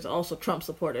supporters are also Trump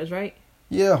supporters, right?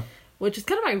 Yeah. Which is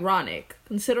kind of ironic,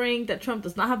 considering that Trump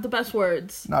does not have the best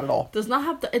words. Not at all. Does not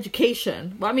have the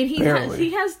education. Well, I mean, he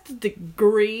Barely. has the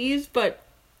degrees, but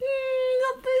he's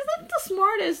not the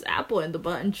smartest apple in the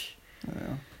bunch.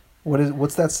 Yeah.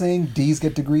 What's that saying? D's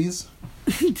get degrees?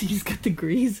 D's get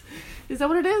degrees. Is that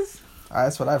what it is?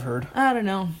 That's what I've heard. I don't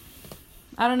know.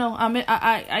 I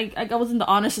was in the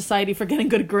honor society for getting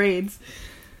good grades.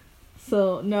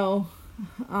 So no.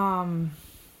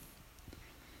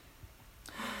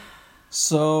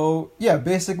 So yeah,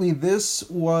 basically this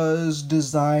was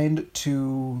designed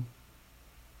to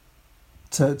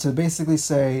basically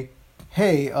say,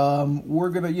 hey, we're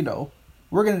gonna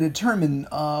determine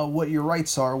what your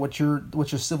rights are, what your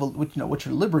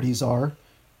liberties are,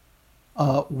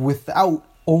 without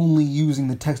only using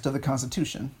the text of the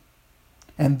Constitution,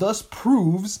 and thus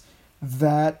proves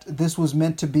that this was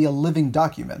meant to be a living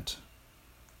document.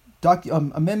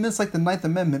 Amendments like the Ninth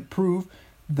Amendment prove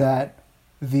that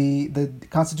the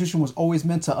Constitution was always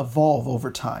meant to evolve over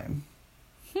time.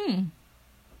 And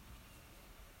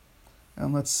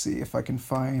let's see if I can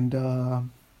find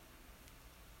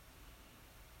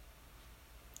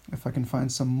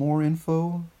some more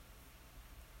info.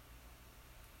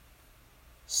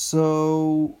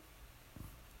 So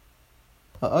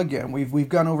again, we've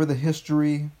gone over the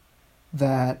history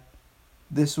that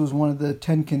this was one of the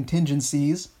 10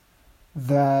 contingencies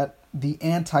that the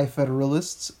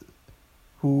anti-federalists,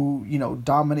 who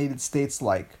dominated states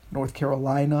like North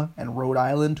Carolina and Rhode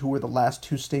Island, who were the last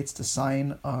two states to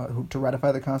sign to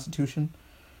ratify the Constitution.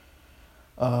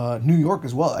 New York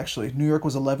as well, actually. New York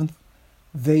was 11th.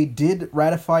 They did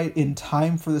ratify it in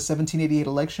time for the 1788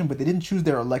 election, but they didn't choose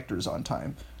their electors on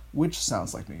time, which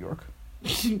sounds like New York.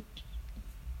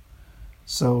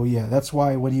 So yeah, that's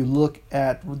why when you look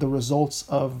at the results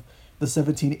of the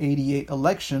 1788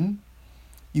 election,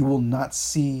 you will not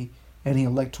see any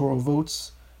electoral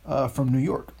votes from New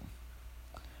York.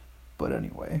 But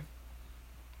anyway.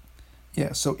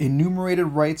 Yeah, so enumerated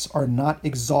rights are not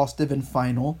exhaustive and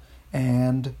final,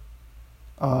 and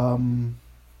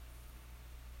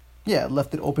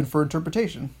left it open for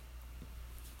interpretation.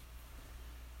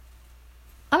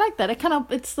 I like that.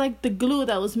 It's like the glue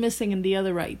that was missing in the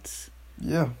other rights.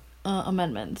 Yeah.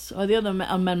 Amendments, or the other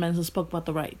amendments that spoke about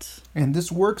the rights. And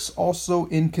this works also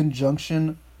in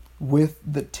conjunction with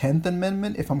the 10th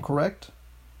Amendment, if I'm correct.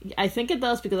 I think it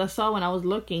does, because I saw when I was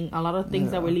looking a lot of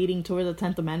things that were leading towards the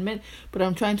 10th Amendment, but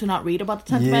I'm trying to not read about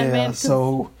the 10th Amendment.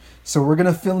 So we're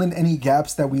going to fill in any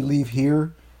gaps that we leave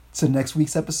here to next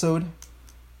week's episode.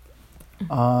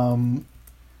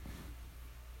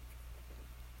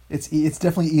 It's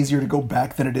definitely easier to go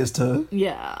back than it is to...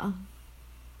 Yeah.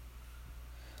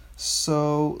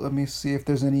 So let me see if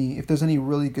there's any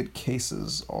really good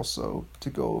cases also to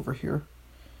go over here.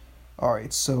 All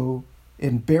right, so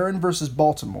in Barron versus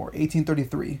Baltimore,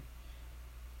 1833,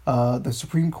 the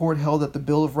Supreme Court held that the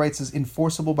Bill of Rights is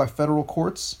enforceable by federal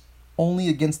courts only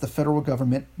against the federal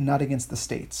government, not against the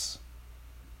states.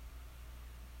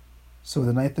 So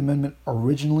the Ninth Amendment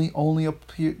originally only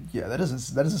appeared... Yeah, that doesn't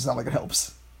sound like it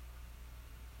helps.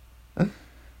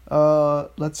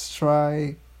 Let's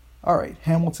try... All right,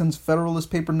 Hamilton's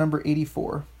Federalist Paper number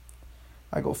 84.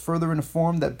 I go further and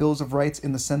affirm that bills of rights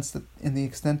in the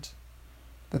extent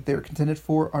that they are contended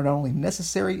for are not only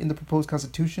necessary in the proposed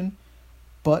Constitution,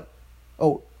 but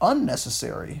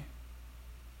unnecessary,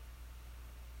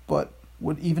 but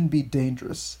would even be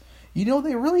dangerous. You know,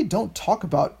 they really don't talk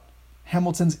about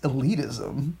Hamilton's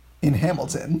elitism in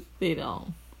Hamilton. They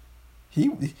don't.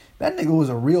 That nigga was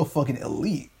a real fucking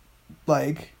elite.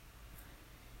 Like,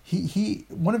 he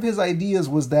one of his ideas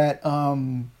was that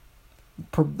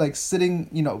sitting,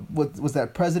 you know, what was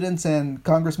that, presidents and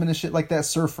congressmen and shit like that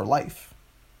serve for life.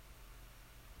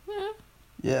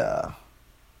 Yeah.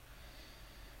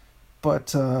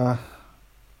 But yeah,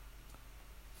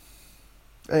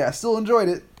 I still enjoyed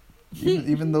it,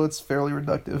 even though it's fairly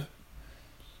reductive.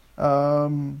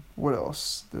 What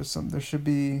else? There should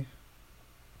be.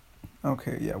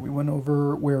 Okay, yeah, we went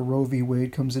over where Roe v.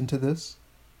 Wade comes into this.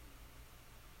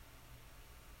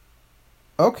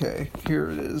 Okay, here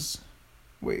it is.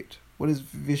 Wait, what is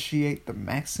vitiate the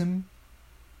maxim?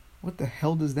 What the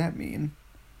hell does that mean?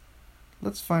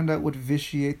 Let's find out what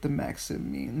vitiate the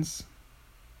maxim means.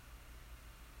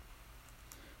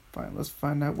 Fine, let's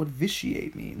find out what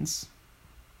vitiate means.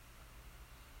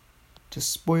 To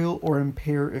spoil or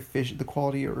impair the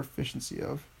quality or efficiency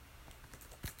of.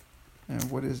 And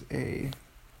what is a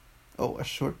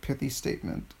short pithy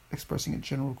statement expressing a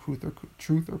general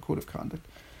truth or code of conduct.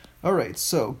 All right,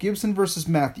 so Gibson versus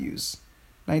Matthews,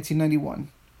 1991.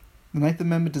 The Ninth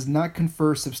Amendment does not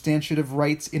confer substantive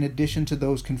rights in addition to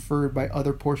those conferred by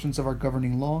other portions of our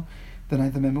governing law. The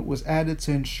Ninth Amendment was added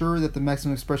to ensure that the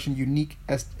maximum expression unique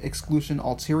exclusion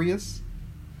alterius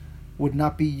would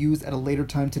not be used at a later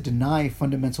time to deny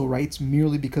fundamental rights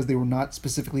merely because they were not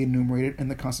specifically enumerated in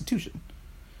the Constitution.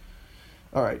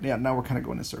 All right, yeah, now we're kind of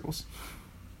going in circles.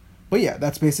 But yeah,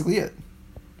 that's basically it.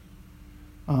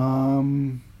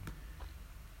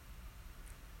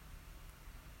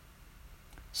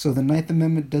 So the Ninth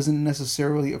Amendment doesn't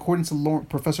necessarily, according to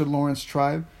Professor Lawrence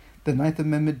Tribe, the Ninth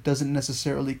Amendment doesn't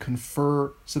necessarily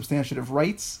confer substantive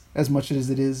rights as much as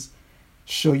it is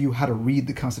show you how to read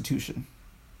the Constitution.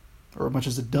 Or as much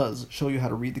as it does show you how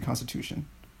to read the Constitution.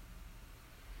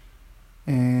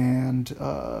 And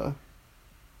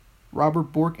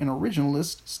Robert Bork, an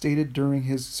originalist, stated during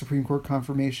his Supreme Court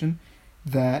confirmation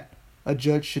that a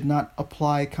judge should not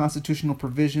apply constitutional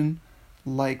provision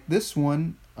like this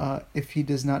one if he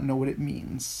does not know what it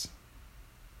means.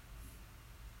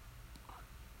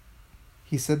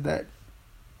 He said that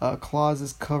a clause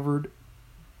is covered,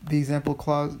 the example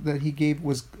clause that he gave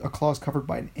was a clause covered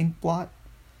by an ink blot.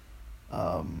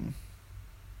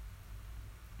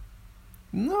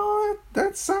 No,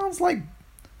 that sounds like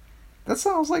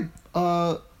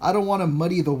I don't want to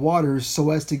muddy the waters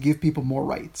so as to give people more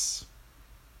rights.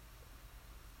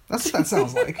 That's what that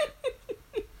sounds like.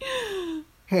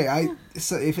 Hey,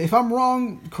 so if I'm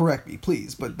wrong, correct me,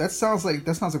 please. But that sounds like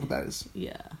what that is.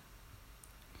 Yeah.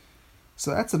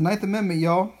 So that's the Ninth Amendment,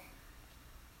 y'all.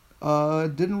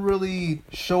 Didn't really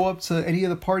show up to any of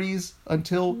the parties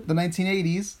until the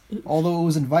 1980s, although it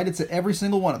was invited to every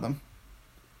single one of them.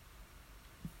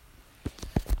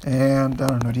 And I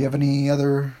don't know. Do you have any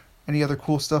other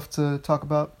cool stuff to talk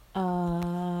about?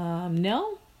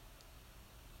 No.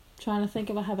 Trying to think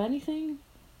if I have anything.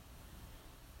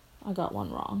 I got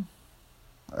one wrong.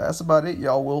 That's about it,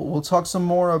 y'all. We'll talk some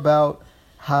more about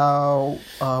how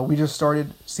we just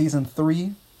started season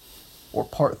 3 or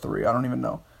part 3. I don't even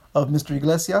know of Mr.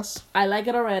 Iglesias. I like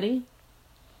it already.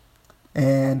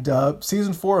 And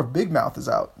season 4 of Big Mouth is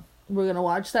out. We're gonna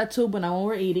watch that too, but not when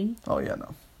we're eating. Oh yeah,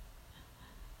 no.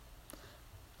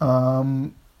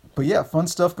 But yeah, fun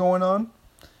stuff going on,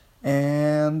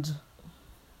 and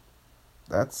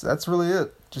that's really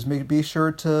it. Just be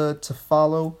sure to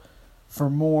follow for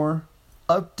more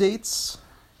updates.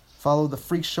 Follow the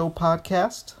Freak Show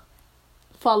podcast.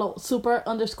 Follow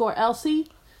super_LC.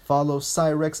 Follow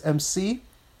Cyrex MC.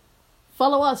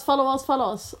 Follow us.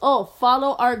 Oh,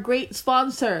 follow our great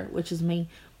sponsor, which is me,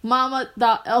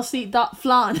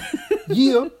 mama.lc.flan.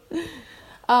 Yeah.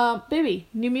 Baby,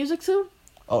 new music soon?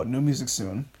 Oh, new music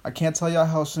soon. I can't tell y'all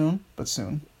how soon, but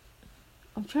soon.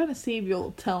 I'm trying to see if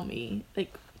you'll tell me,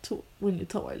 like, when you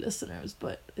tell our listeners,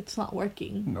 but it's not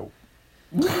working. Nope.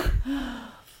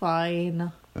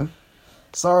 Fine.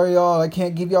 Sorry, y'all. I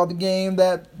can't give y'all the game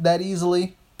that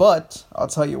easily, but I'll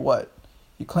tell you what.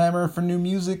 You clamoring for new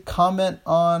music, comment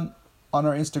on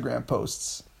our Instagram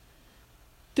posts.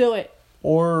 Do it.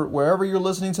 Or wherever you're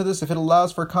listening to this, if it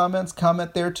allows for comments,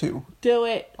 comment there too. Do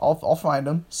it. I'll find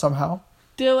them somehow.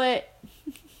 Do it.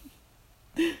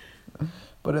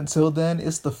 But until then,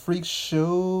 it's the Freak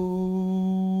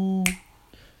Show.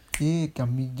 Yeah, got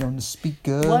me on the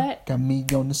speaker. What? Got me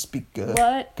on the speaker.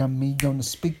 What? Got me on the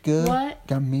speaker. What?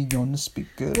 Got me on the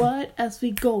speaker. What? As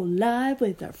we go live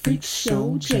with our Freak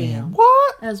Show Jam.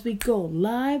 What? As we go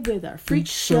live with our Freak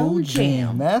Show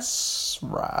Jam. That's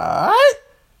right.